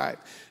 35,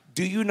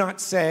 do you not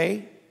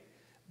say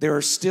there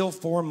are still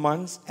 4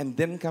 months and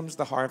then comes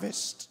the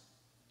harvest?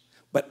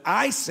 But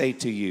I say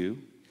to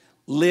you,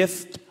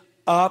 lift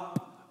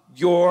up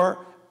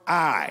your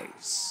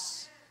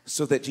eyes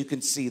so that you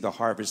can see the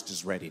harvest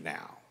is ready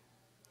now.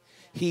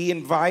 He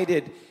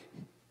invited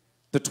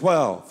the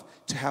 12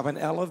 to have an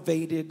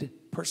elevated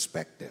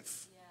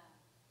perspective.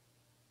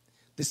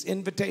 This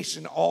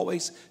invitation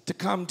always to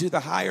come to the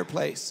higher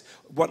place.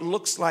 What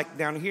looks like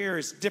down here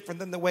is different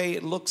than the way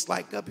it looks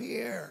like up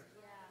here.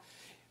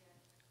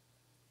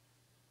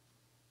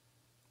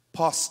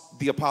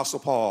 The Apostle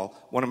Paul,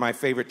 one of my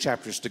favorite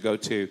chapters to go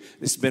to.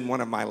 This has been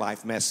one of my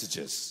life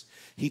messages.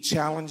 He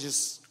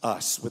challenges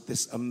us with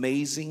this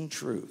amazing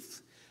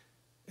truth.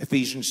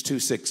 Ephesians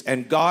 2:6.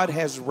 And God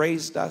has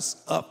raised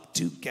us up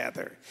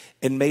together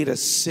and made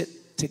us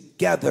sit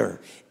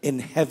together in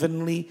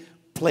heavenly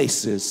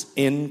places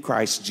in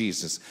Christ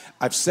Jesus.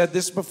 I've said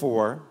this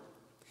before,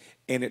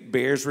 and it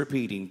bears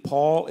repeating.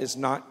 Paul is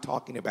not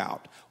talking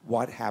about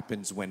what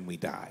happens when we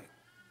die.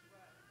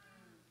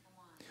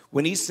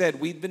 When he said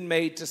we've been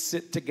made to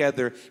sit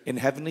together in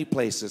heavenly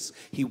places,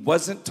 he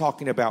wasn't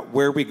talking about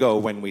where we go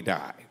when we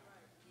die.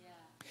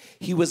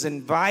 He was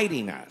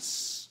inviting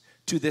us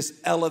to this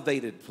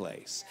elevated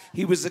place.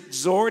 He was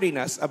exhorting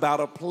us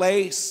about a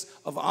place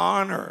of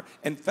honor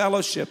and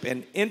fellowship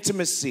and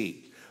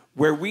intimacy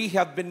where we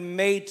have been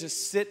made to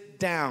sit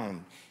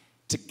down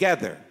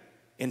together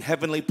in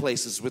heavenly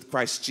places with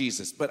Christ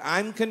Jesus. But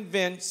I'm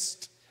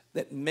convinced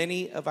that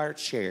many of our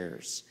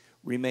chairs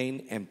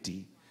remain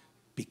empty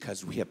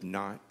because we have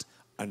not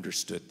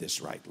understood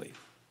this rightly.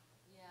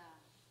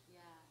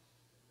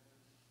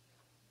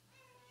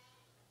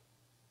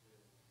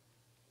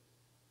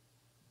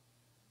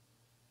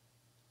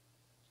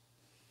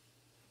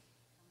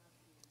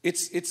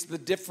 It's the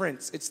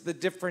difference. It's the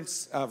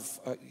difference of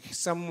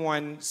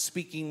someone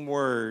speaking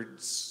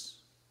words,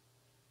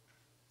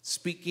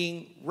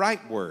 speaking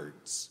right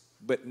words,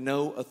 but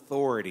no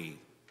authority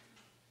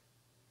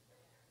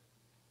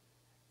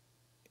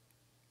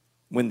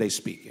when they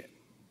speak it.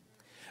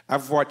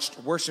 I've watched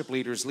worship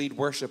leaders lead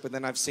worship, and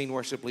then I've seen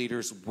worship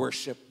leaders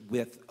worship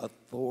with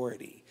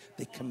authority.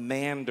 They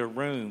command a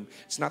room.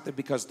 It's not that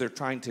because they're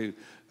trying to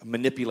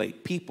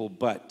manipulate people,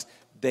 but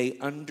they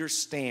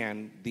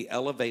understand the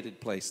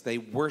elevated place. They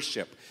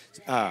worship.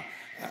 Let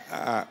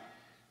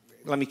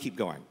me keep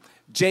going.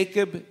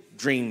 Jacob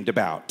dreamed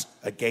about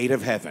a gate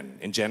of heaven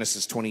in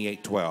Genesis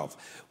 28:12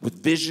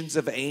 with visions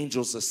of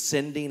angels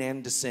ascending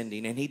and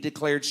descending. And he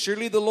declared,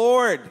 surely the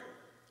Lord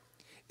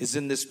is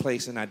in this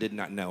place, and I did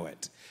not know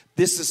it.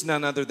 This is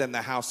none other than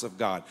the house of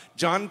God.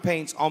 John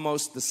paints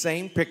almost the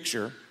same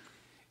picture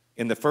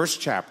in the 1st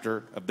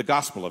chapter of the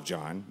Gospel of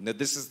John. Now,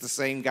 this is the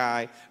same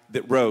guy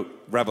that wrote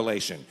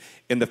Revelation.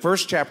 In the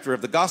 1st chapter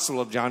of the Gospel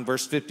of John,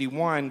 verse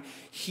 51,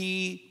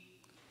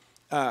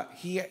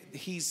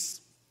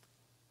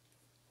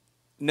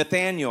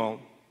 Nathanael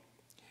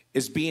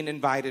is being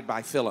invited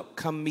by Philip.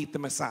 Come meet the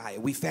Messiah.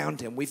 We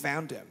found him.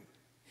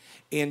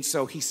 And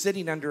so he's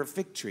sitting under a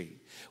fig tree.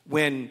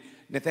 When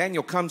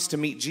Nathanael comes to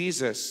meet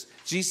Jesus,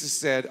 Jesus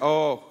said,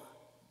 oh,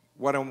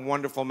 what a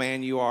wonderful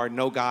man you are.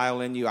 No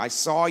guile in you. I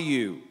saw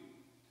you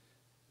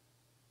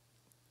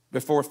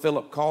before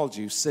Philip called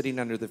you sitting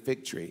under the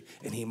fig tree.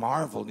 And he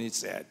marveled and he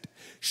said,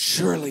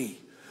 surely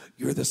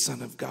you're the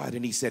Son of God.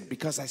 And he said,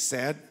 because I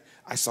said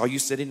I saw you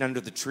sitting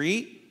under the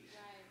tree,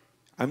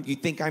 you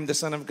think I'm the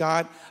Son of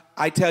God?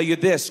 I tell you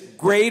this,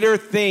 greater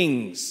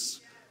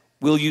things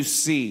will you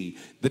see.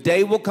 The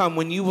day will come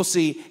when you will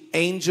see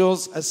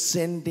angels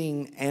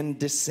ascending and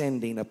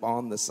descending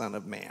upon the Son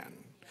of Man.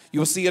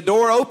 You will see a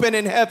door open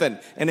in heaven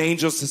and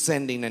angels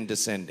ascending and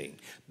descending.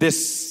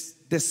 This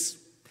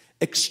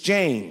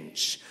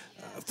exchange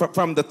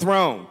from the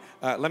throne.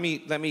 Let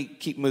me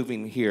keep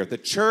moving here. The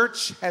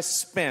church has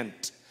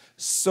spent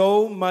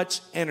so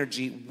much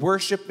energy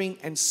worshiping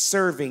and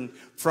serving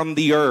from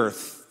the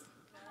earth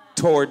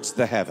towards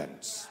the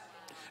heavens,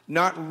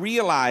 not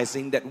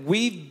realizing that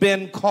we've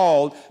been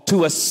called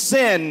to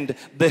ascend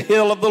the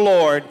hill of the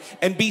Lord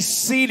and be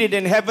seated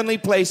in heavenly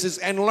places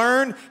and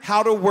learn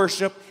how to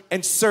worship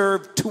and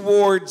serve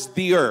towards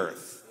the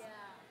earth.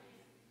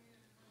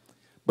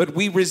 But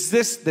we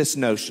resist this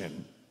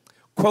notion,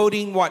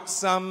 quoting what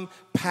some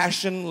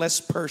passionless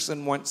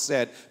person once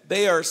said,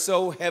 they are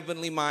so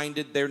heavenly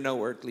minded, they're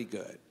no earthly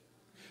good.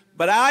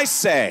 But I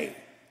say,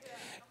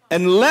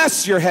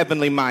 unless you're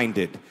heavenly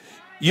minded,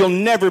 you'll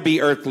never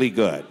be earthly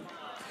good.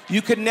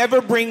 You can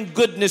never bring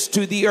goodness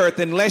to the earth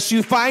unless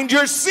you find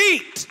your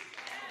seat.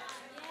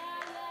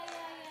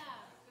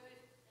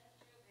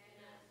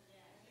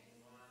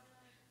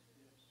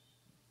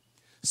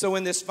 So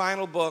in this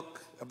final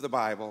book of the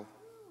Bible,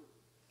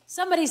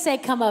 somebody say,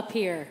 come up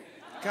here.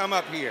 Come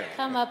up here.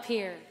 Come up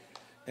here.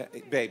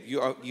 Babe,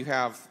 you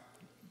have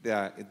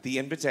the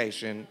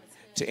invitation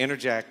to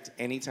interject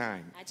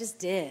anytime. I just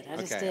did. I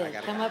just Okay, did. I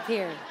gotta Come go. up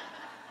here.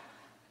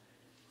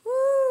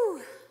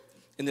 Woo.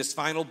 In this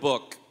final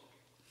book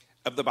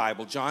of the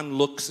Bible, John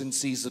looks and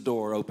sees a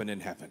door open in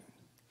heaven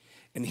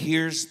and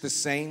hears the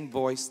same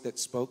voice that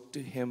spoke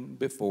to him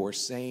before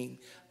saying,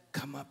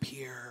 come up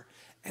here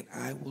and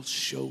I will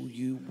show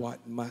you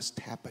what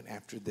must happen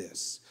after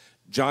this.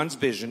 John's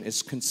vision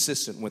is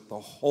consistent with the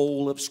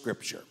whole of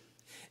Scripture,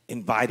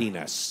 inviting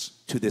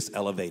us to this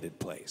elevated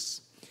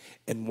place.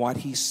 And what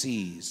he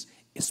sees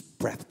is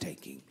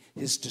breathtaking.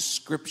 His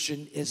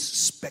description is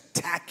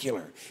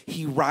spectacular.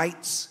 He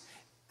writes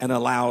and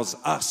allows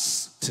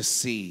us to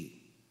see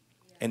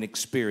and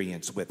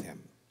experience with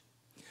him.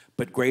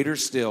 But greater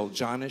still,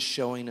 John is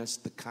showing us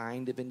the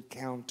kind of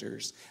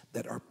encounters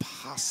that are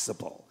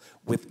possible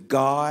with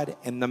God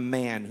and the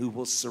man who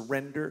will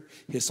surrender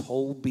his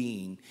whole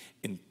being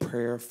in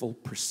prayerful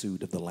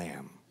pursuit of the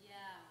Lamb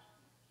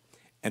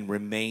and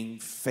remain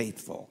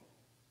faithful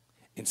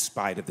in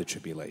spite of the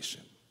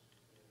tribulation.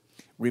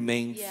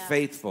 Remain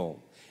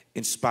faithful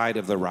in spite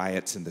of the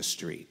riots in the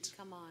street.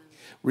 Come on.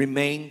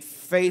 Remain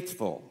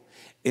faithful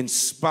in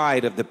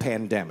spite of the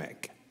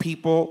pandemic.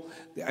 People,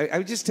 I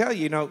would just tell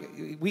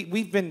you,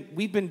 we've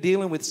been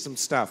dealing with some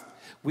stuff.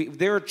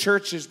 There are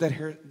churches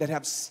that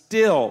have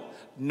still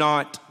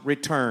not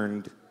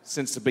returned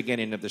since the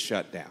beginning of the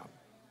shutdown.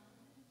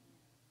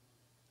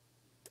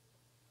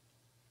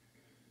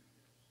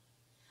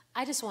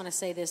 I just want to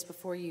say this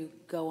before you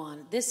go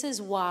on. This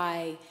is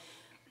why,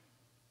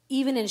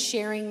 even in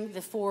sharing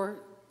the four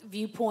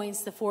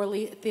viewpoints, the four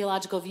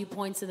theological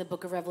viewpoints in the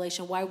book of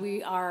Revelation, why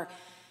we are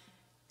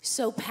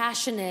so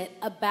passionate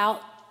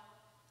about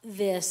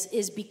this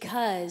is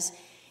because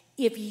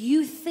if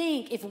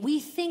we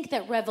think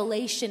that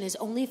Revelation is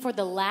only for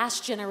the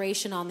last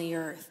generation on the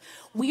earth,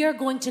 we are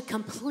going to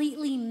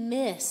completely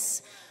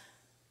miss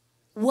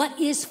what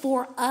is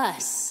for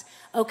us.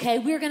 Okay,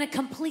 we're going to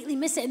completely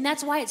miss it. And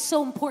that's why it's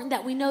so important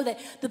that we know that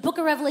the book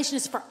of Revelation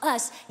is for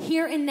us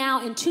here and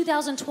now in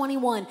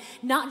 2021,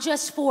 not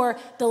just for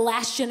the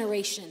last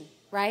generation,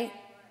 right?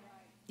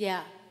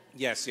 Yeah.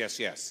 Yes.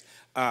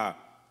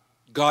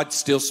 God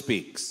still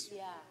speaks.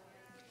 Yeah.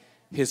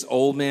 His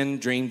old men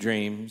dream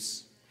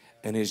dreams,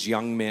 and his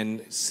young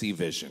men see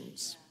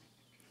visions.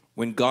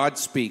 When God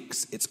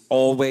speaks, it's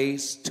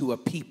always to a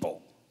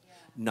people,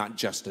 not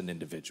just an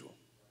individual.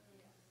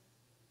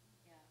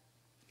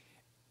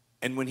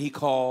 And when he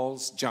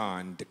calls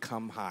John to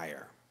come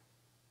higher,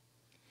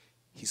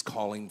 he's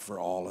calling for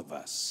all of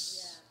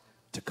us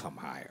to come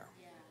higher.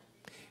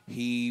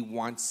 He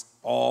wants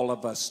all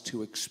of us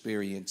to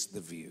experience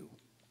the view.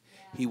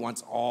 He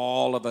wants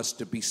all of us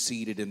to be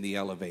seated in the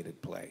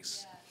elevated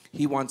place.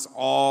 He wants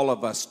all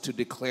of us to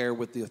declare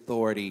with the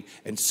authority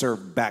and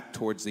serve back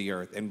towards the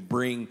earth and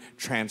bring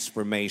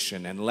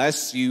transformation.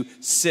 Unless you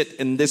sit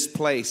in this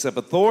place of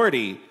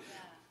authority,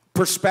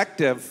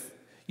 perspective,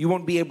 you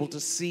won't be able to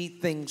see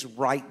things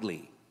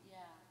rightly.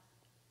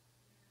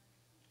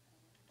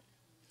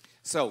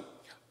 So,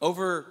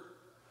 over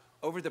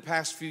the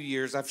past few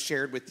years, I've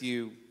shared with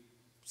you,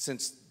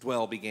 since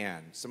Dwell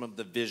began, some of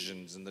the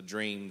visions and the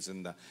dreams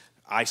and the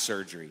eye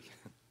surgery.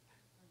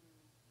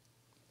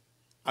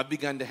 I've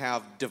begun to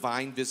have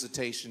divine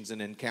visitations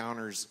and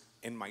encounters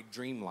in my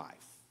dream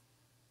life,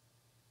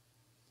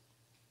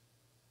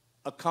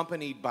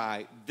 accompanied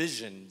by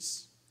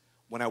visions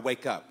when I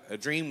wake up. A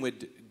dream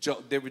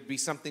there would be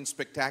something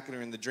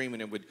spectacular in the dream,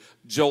 and it would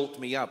jolt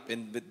me up,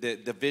 and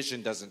the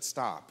vision doesn't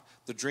stop.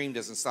 The dream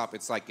doesn't stop.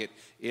 It's like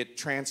it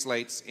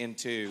translates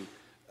into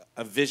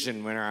a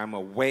vision when I'm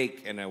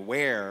awake and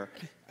aware.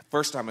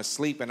 First, I'm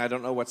asleep and I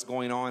don't know what's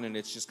going on, and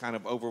it's just kind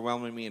of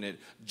overwhelming me, and it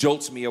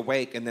jolts me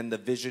awake, and then the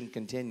vision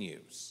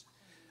continues.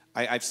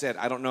 I've said,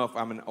 I don't know if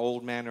I'm an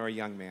old man or a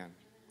young man,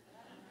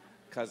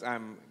 because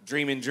I'm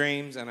dreaming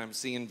dreams and I'm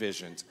seeing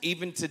visions.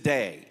 Even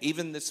today,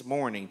 even this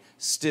morning,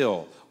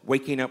 still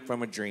waking up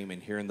from a dream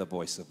and hearing the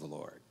voice of the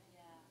Lord.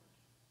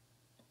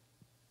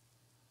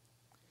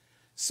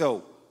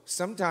 So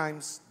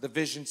sometimes the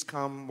visions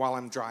come while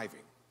I'm driving.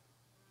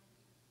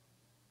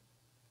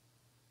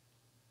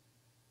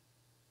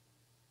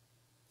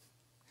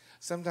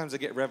 Sometimes I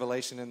get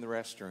revelation in the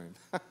restroom.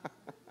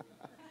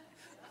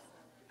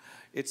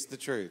 It's the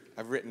truth.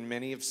 I've written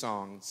many a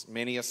song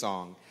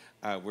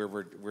where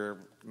we're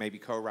maybe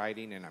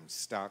co-writing and I'm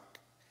stuck,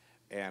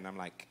 and I'm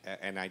like,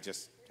 and I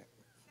just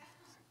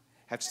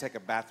have to take a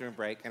bathroom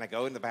break, and I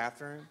go in the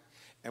bathroom,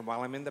 and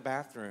while I'm in the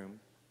bathroom,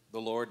 the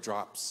Lord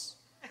drops.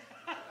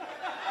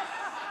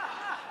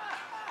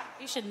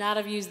 You should not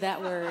have used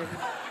that word.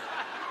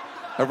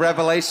 A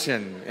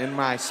revelation in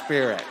my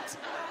spirit.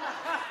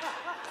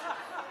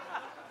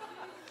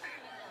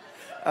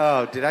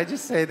 Oh, did I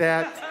just say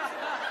that?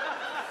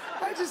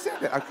 I just said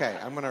that. Okay,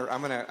 I'm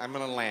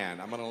gonna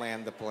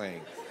land the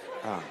plane.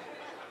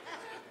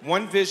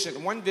 One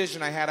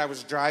vision I had. I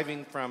was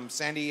driving from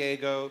San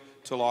Diego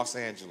to Los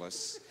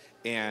Angeles,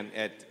 and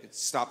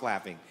stop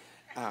laughing.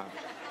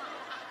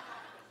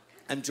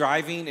 I'm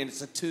driving, and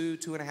it's a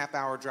 2.5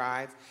 hour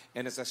drive.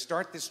 And as I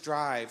start this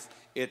drive,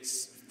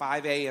 it's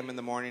 5 a.m. in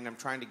the morning. I'm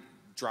trying to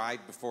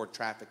drive before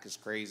traffic is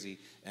crazy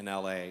in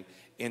LA.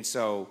 And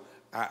so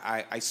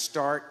I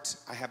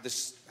have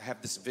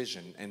this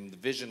vision, and the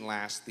vision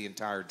lasts the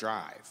entire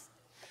drive.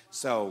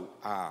 So.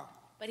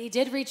 But he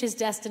did reach his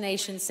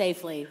destination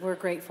safely. We're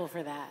grateful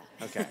for that.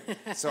 Okay.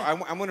 So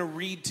I'm going to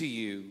read to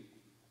you.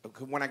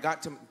 When I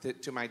got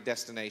to my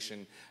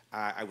destination,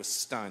 I was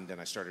stunned,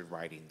 and I started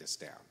writing this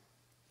down.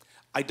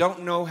 I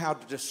don't know how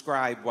to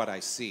describe what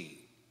I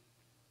see,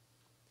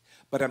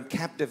 but I'm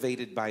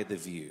captivated by the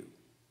view.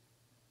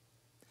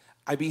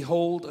 I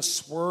behold a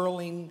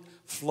swirling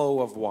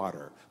flow of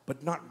water,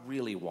 but not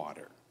really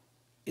water.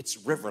 It's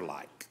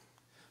river-like,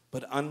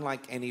 but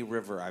unlike any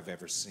river I've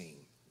ever seen.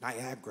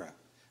 Niagara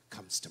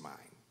comes to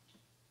mind.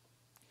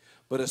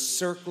 But a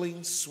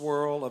circling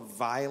swirl of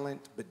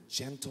violent but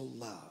gentle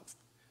love.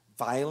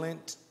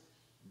 Violent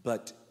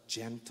but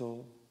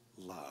gentle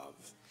love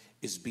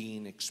is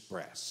being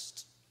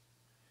expressed.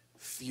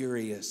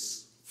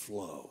 Furious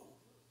flow.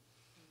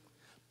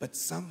 But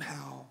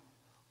somehow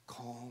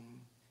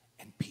calm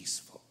and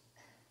peaceful.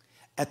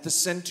 At the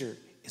center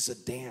is a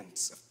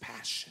dance of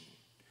passion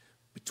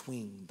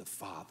between the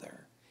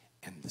Father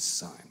and the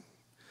Son.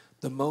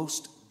 The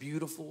most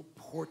beautiful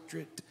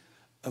portrait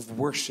of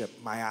worship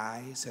my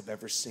eyes have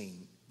ever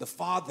seen. The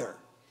Father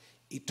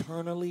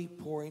eternally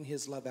pouring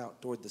his love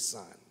out toward the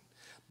Son.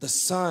 The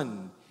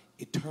Son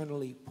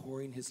eternally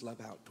pouring his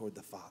love out toward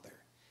the Father.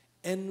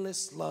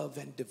 Endless love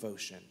and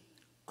devotion,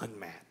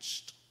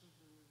 unmatched.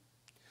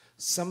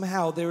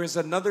 Somehow there is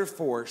another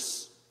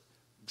force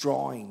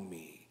drawing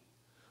me,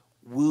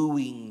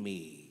 wooing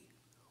me,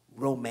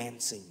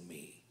 romancing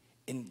me,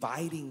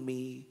 inviting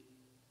me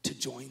to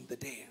join the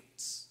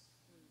dance.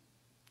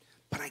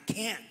 But I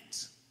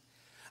can't.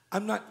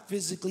 I'm not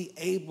physically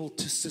able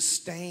to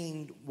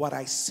sustain what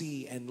I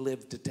see and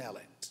live to tell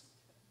it.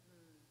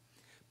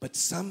 But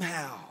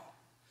somehow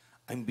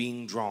I'm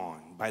being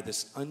drawn by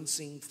this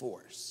unseen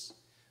force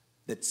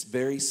that's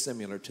very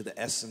similar to the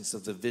essence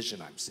of the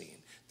vision I'm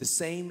seeing. The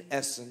same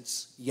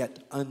essence, yet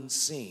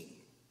unseen.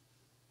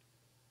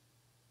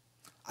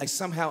 I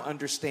somehow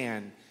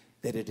understand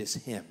that it is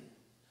him,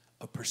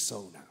 a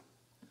persona,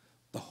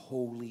 the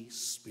Holy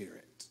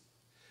Spirit,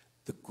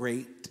 the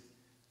great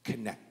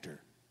connector,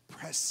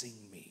 pressing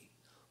me,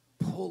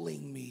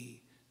 pulling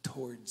me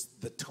towards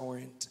the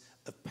torrent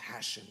of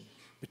passion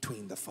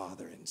between the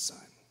Father and Son.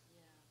 Yeah.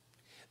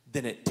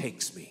 Then it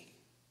takes me,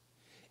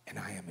 and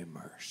I am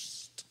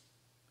immersed,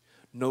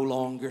 no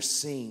longer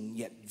seen,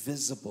 yet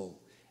visible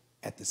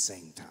at the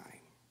same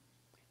time,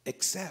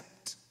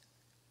 except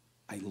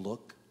I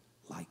look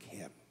like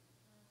him.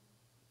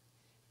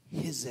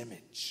 His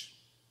image,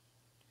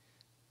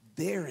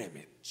 their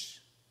image.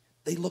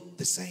 They look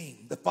the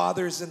same. The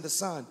Father is in the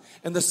Son,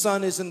 and the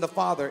Son is in the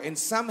Father, and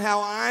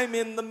somehow I'm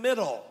in the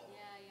middle,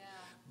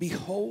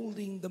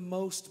 beholding the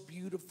most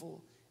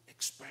beautiful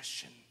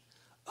expression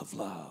of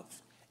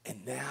love.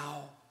 And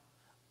now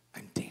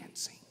I'm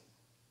dancing,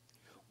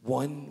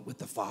 one with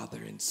the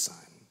Father and Son,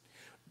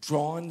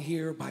 drawn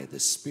here by the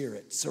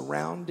Spirit,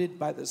 surrounded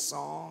by the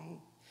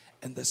song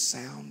and the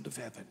sound of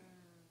heaven.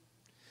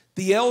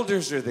 The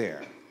elders are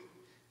there.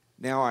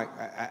 Now,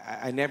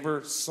 I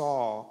never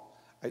saw,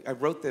 I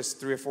wrote this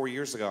 3 or 4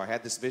 years ago. I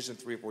had this vision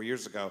 3 or 4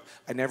 years ago.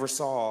 I never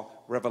saw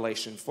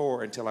Revelation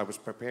 4 until I was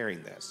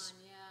preparing this.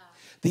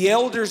 The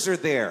elders are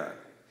there,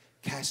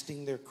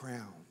 casting their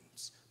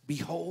crowns,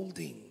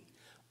 beholding,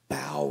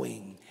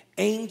 bowing,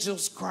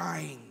 angels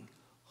crying,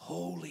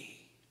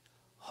 holy,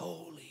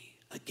 holy,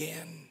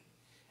 again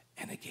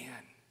and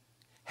again.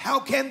 How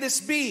can this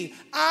be?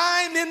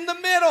 I'm in the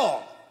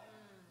middle,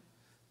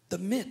 the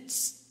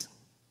midst.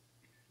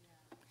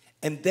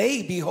 And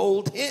they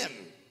behold him.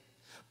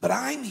 But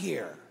I'm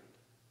here.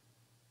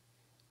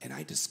 And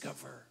I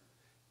discover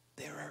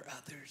there are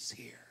others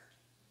here.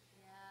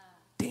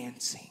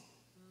 Dancing.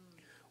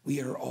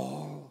 We are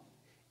all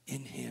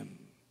in him.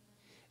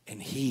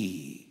 And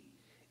he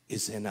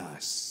is in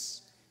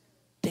us.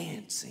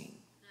 Dancing.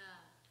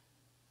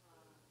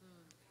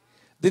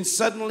 Then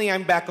suddenly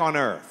I'm back on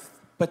earth.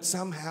 But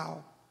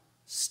somehow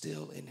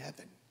still in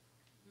heaven.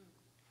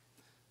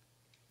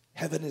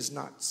 Heaven is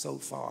not so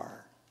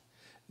far.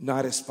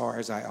 Not as far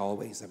as I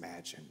always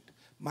imagined.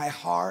 My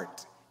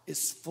heart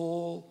is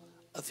full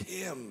of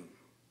him.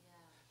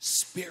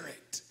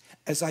 Spirit.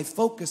 As I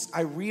focus,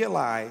 I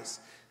realize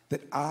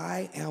that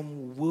I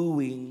am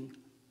wooing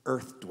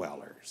earth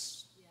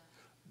dwellers.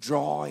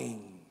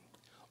 Drawing,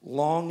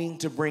 longing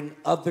to bring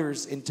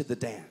others into the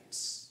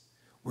dance.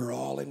 We're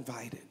all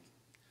invited.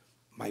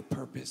 My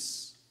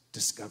purpose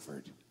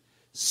discovered.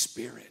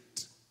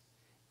 Spirit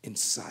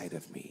inside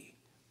of me.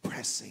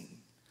 Pressing,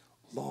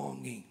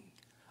 longing.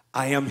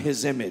 I am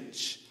his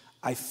image.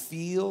 I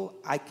feel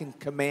I can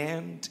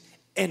command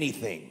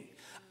anything.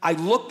 I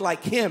look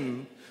like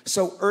him,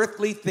 so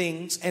earthly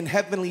things and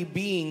heavenly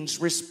beings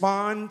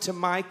respond to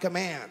my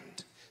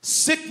command.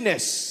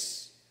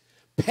 Sickness,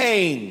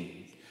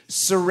 pain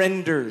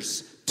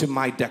surrenders to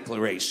my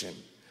declaration.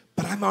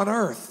 But I'm on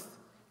earth,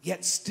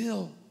 yet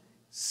still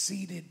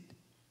seated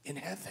in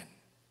heaven.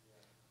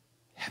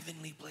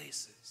 Heavenly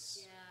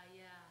places.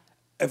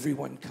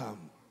 Everyone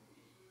come.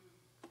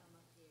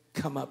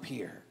 Come up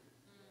here.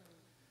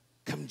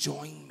 Come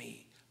join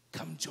me.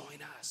 Come join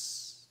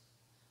us.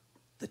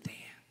 The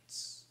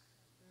dance.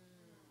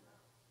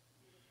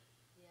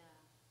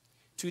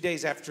 2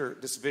 days after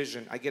this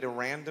vision, I get a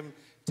random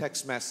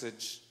text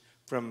message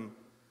from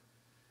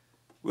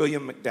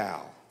William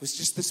McDowell. It was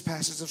just this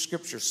passage of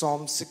scripture,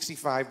 Psalm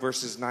 65,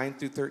 verses 9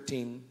 through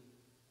 13,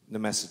 the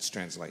Message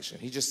translation.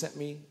 He just sent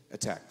me a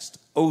text.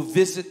 Oh,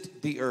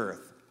 visit the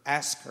earth.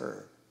 Ask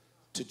her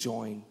to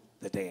join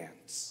the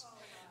dance.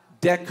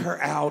 Deck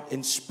her out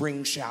in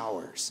spring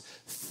showers.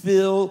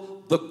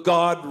 Fill the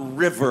God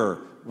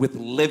river with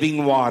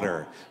living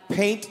water.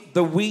 Paint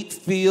the wheat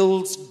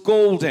fields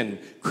golden.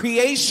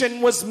 Creation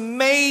was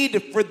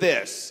made for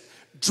this.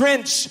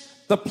 Drench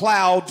the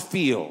plowed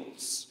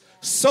fields.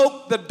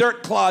 Soak the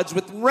dirt clods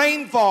with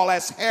rainfall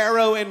as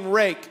harrow and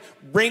rake.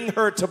 Bring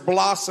her to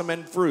blossom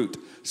and fruit.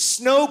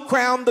 Snow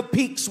crown the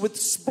peaks with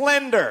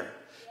splendor.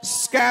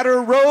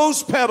 Scatter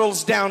rose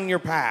petals down your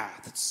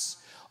paths.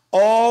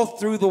 All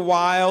through the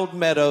wild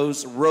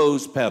meadows,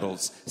 rose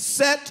petals.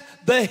 Set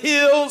the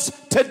hills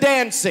to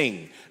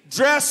dancing.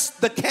 Dress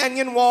the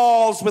canyon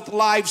walls with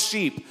live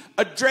sheep.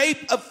 A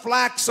drape of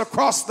flax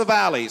across the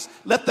valleys.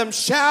 Let them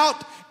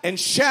shout and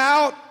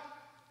shout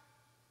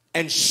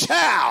and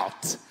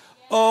shout.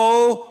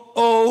 Oh,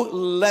 oh,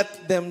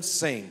 let them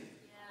sing.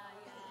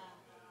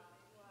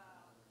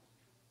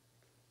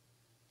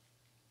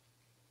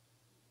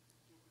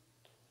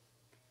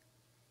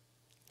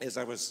 As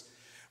I was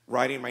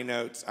writing my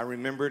notes, I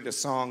remembered a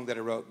song that I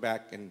wrote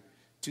back in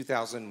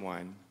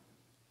 2001.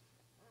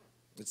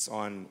 It's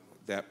on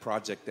that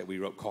project that we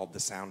wrote called The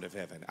Sound of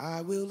Heaven.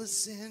 I will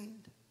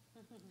ascend,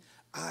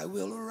 I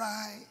will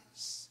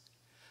arise,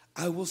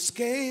 I will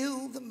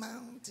scale the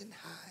mountain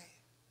high.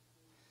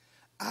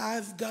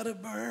 I've got a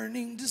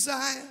burning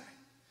desire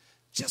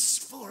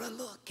just for a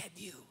look at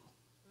you.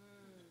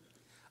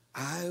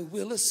 I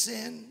will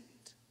ascend,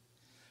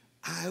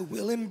 I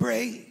will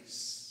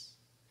embrace.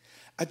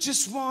 I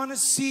just want to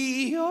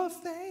see your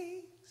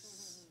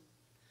face.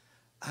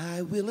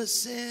 I will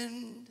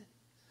ascend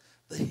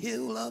the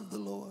hill of the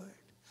Lord.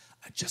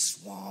 I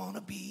just want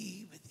to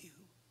be with you.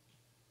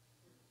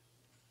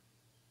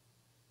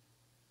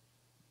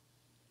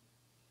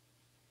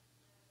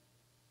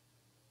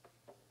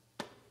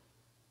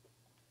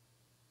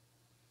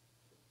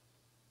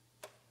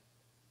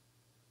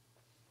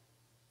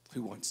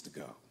 Who wants to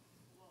go?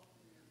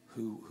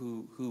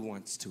 Who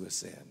wants to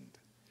ascend?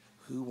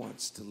 Who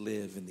wants to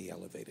live in the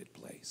elevated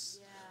place?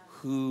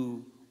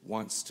 Who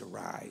wants to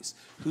rise?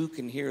 Who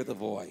can hear the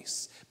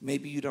voice?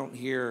 Maybe you don't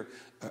hear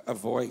a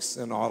voice,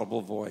 an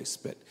audible voice,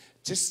 but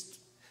just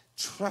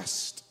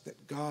trust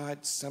that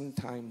God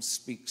sometimes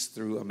speaks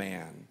through a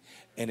man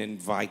and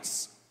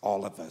invites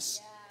all of us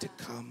to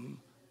come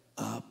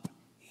up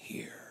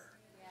here.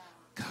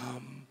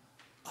 Come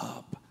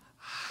up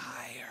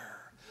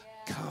higher.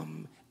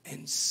 Come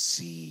and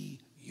see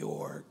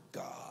your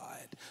God.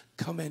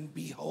 Come and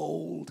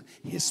behold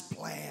his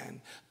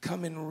plan.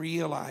 Come and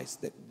realize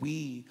that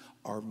we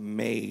are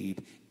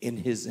made in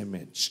his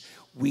image.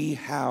 We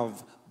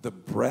have the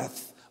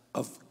breath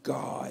of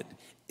God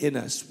in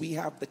us. We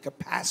have the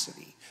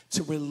capacity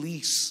to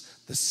release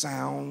the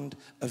sound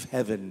of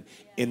heaven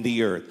in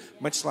the earth.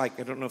 Much like,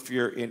 I don't know if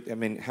you're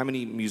in, how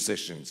many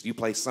musicians? You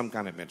play some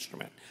kind of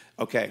instrument.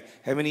 Okay,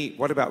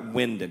 what about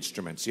wind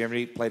instruments? You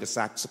ever played a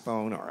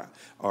saxophone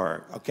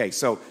okay,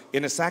 so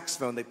in a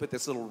saxophone, they put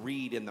this little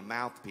reed in the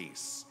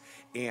mouthpiece.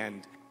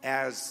 And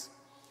as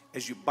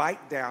you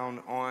bite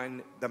down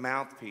on the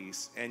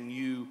mouthpiece and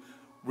you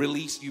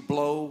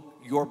blow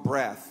your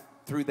breath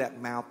through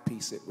that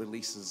mouthpiece, it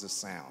releases a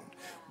sound.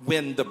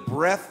 When the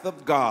breath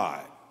of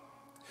God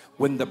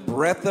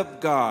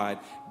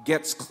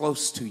gets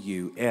close to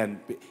you, and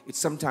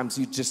sometimes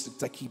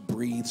it's like he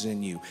breathes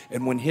in you.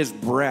 And when his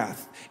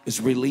breath is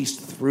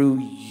released through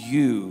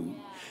you,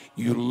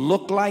 you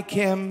look like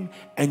him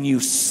and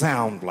you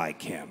sound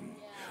like him.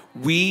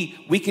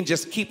 We can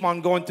just keep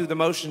on going through the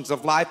motions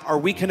of life, or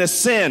we can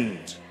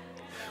ascend.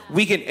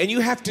 And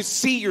you have to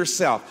see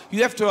yourself.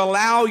 You have to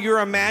allow your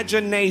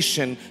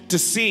imagination to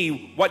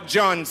see what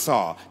John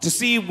saw, to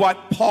see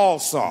what Paul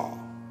saw.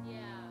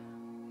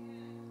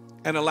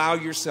 And allow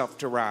yourself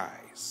to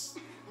rise.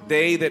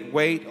 They that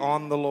wait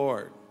on the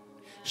Lord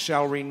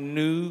shall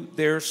renew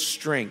their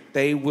strength.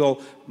 They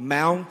will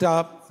mount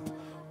up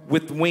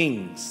with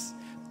wings.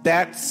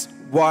 That's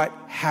what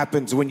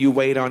happens when you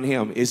wait on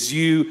him is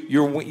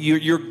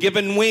you're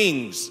given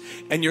wings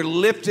and you're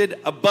lifted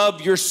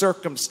above your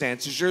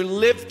circumstances. You're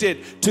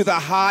lifted to the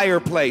higher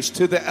place,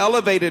 to the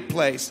elevated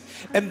place.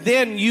 And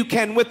then you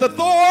can with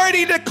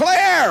authority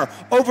declare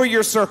over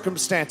your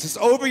circumstances,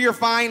 over your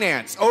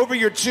finance, over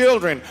your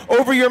children,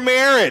 over your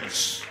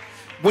marriage.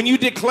 When you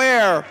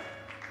declare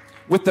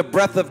with the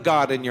breath of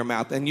God in your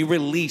mouth and you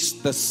release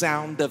the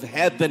sound of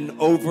heaven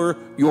over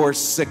your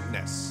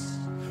sickness.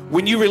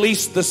 When you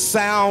release the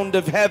sound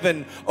of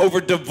heaven over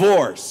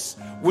divorce.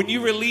 When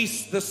you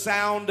release the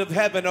sound of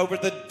heaven over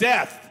the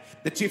death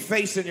that you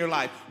face in your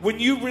life. When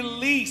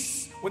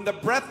the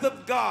breath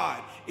of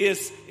God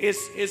is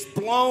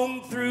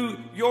blown through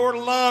your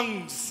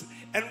lungs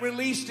and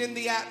released in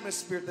the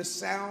atmosphere, the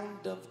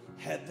sound of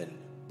heaven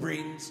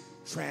brings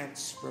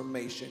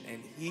transformation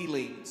and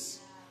healings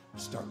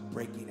start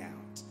breaking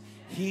out.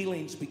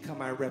 Healings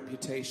become our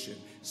reputation.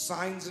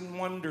 Signs and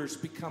wonders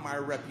become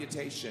our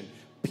reputation.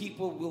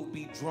 People will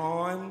be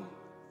drawn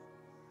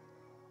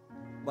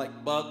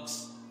like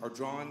bugs are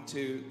drawn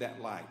to that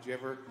light. Did you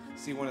ever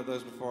see one of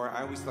those before?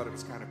 I always thought it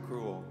was kind of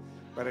cruel.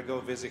 But I go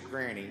visit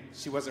Granny.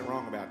 She wasn't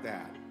wrong about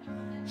that.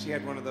 She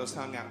had one of those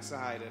hung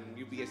outside, and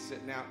you'd be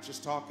sitting out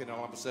just talking, and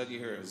all of a sudden you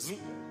hear a zoom,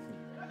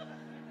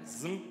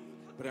 zoom.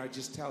 But I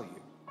just tell you,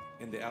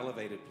 in the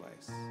elevated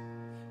place,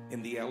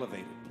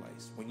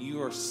 when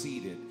you are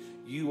seated,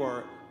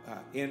 you're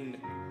in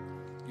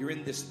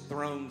this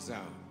throne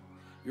zone.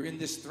 You're in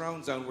this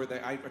throne zone where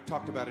I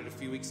talked about it a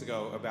few weeks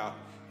ago about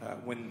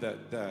when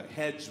the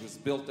hedge was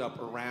built up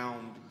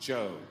around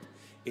Job.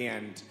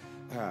 And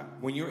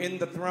when you're in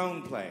the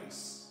throne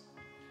place,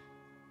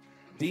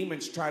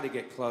 demons try to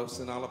get close,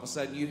 and all of a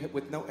sudden,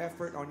 with no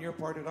effort on your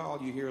part at all,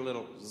 you hear a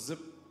little zip,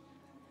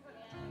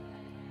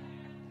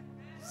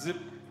 zip,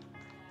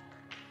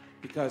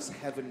 because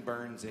heaven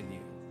burns in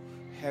you.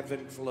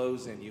 Heaven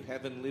flows in you.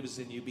 Heaven lives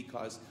in you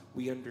because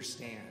we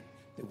understand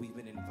that we've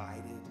been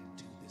invited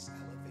to this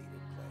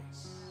elevated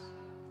place.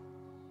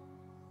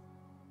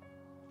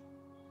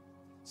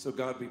 So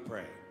God, we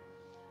pray.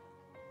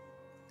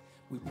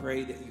 We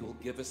pray that you will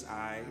give us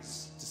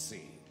eyes to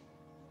see.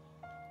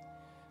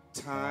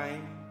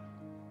 Time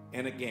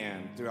and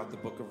again throughout the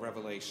book of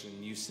Revelation,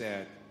 you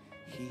said,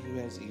 he who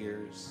has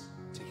ears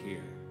to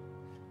hear,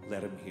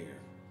 let him hear.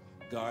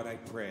 God, I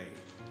pray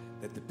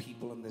that the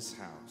people in this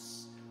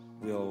house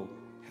will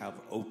have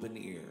open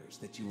ears,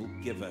 that you will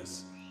give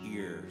us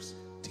ears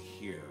to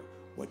hear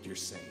what you're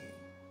saying.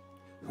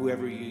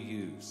 Whoever you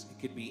use, it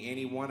could be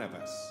any one of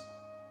us.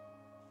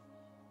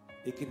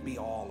 It could be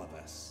all of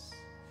us.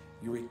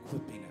 You're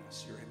equipping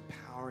us. You're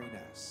empowering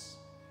us.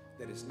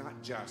 That it's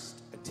not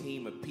just a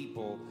team of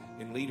people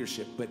in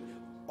leadership, but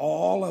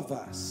all of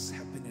us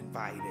have been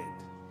invited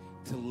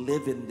to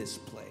live in this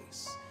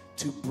place,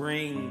 to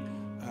bring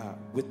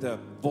with the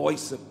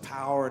voice of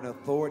power and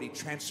authority,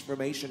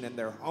 transformation in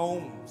their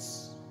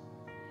homes,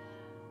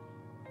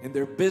 in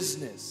their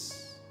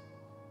business,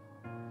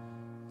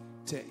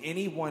 to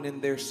anyone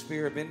in their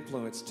sphere of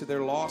influence, to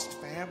their lost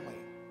family.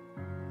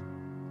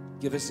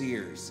 Give us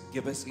ears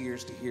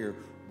to hear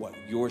what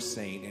you're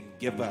saying, and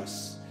give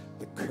us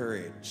the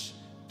courage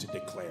to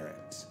declare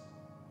it.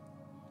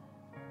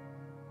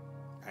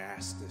 I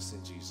ask this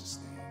in Jesus'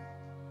 name.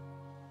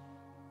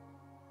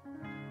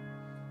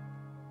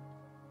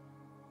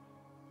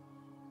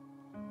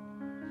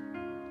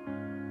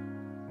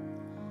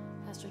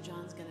 Pastor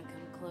John's going to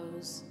come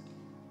close.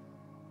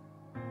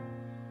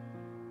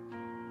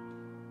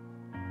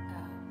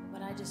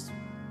 But I just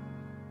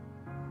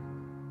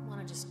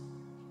want to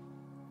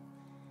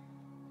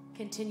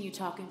continue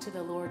talking to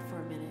the Lord for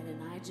a minute.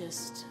 And I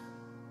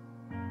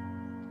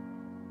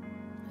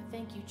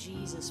thank you,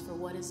 Jesus, for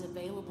what is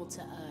available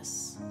to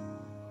us.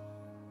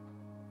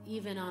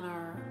 Even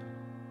on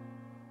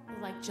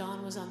like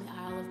John was on the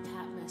Isle of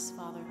Patmos,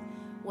 Father.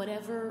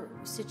 Whatever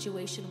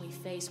situation we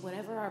face,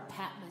 whatever our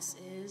Patmos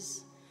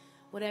is,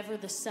 whatever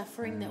the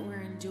suffering that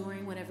we're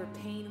enduring, whatever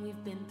pain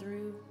we've been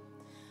through,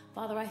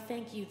 Father, I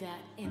thank you that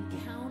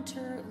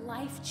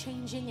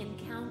life-changing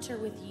encounter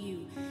with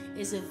you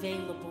is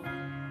available.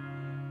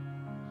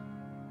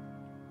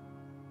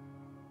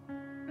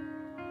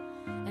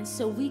 And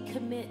so we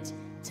commit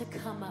to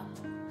come up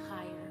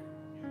higher.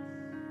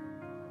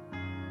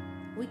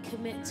 We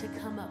commit to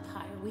come up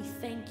higher. We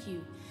thank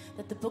you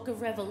that the book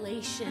of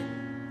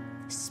Revelation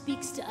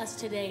speaks to us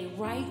today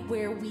right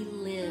where we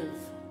live,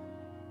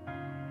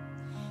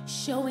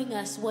 showing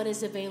us what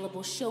is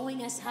available,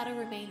 showing us how to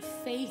remain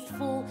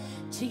faithful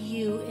to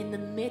you in the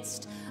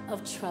midst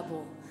of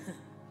trouble.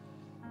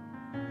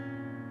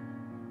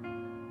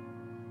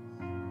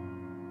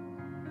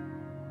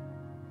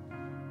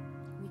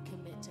 We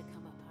commit to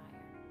come up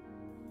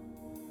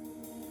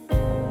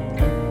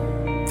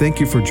higher. Thank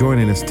you for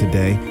joining us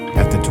today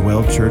at the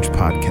Dwell Church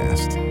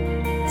podcast.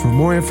 For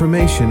more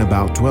information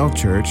about Dwell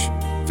Church,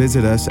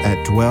 visit us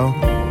at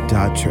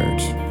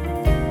dwell.church.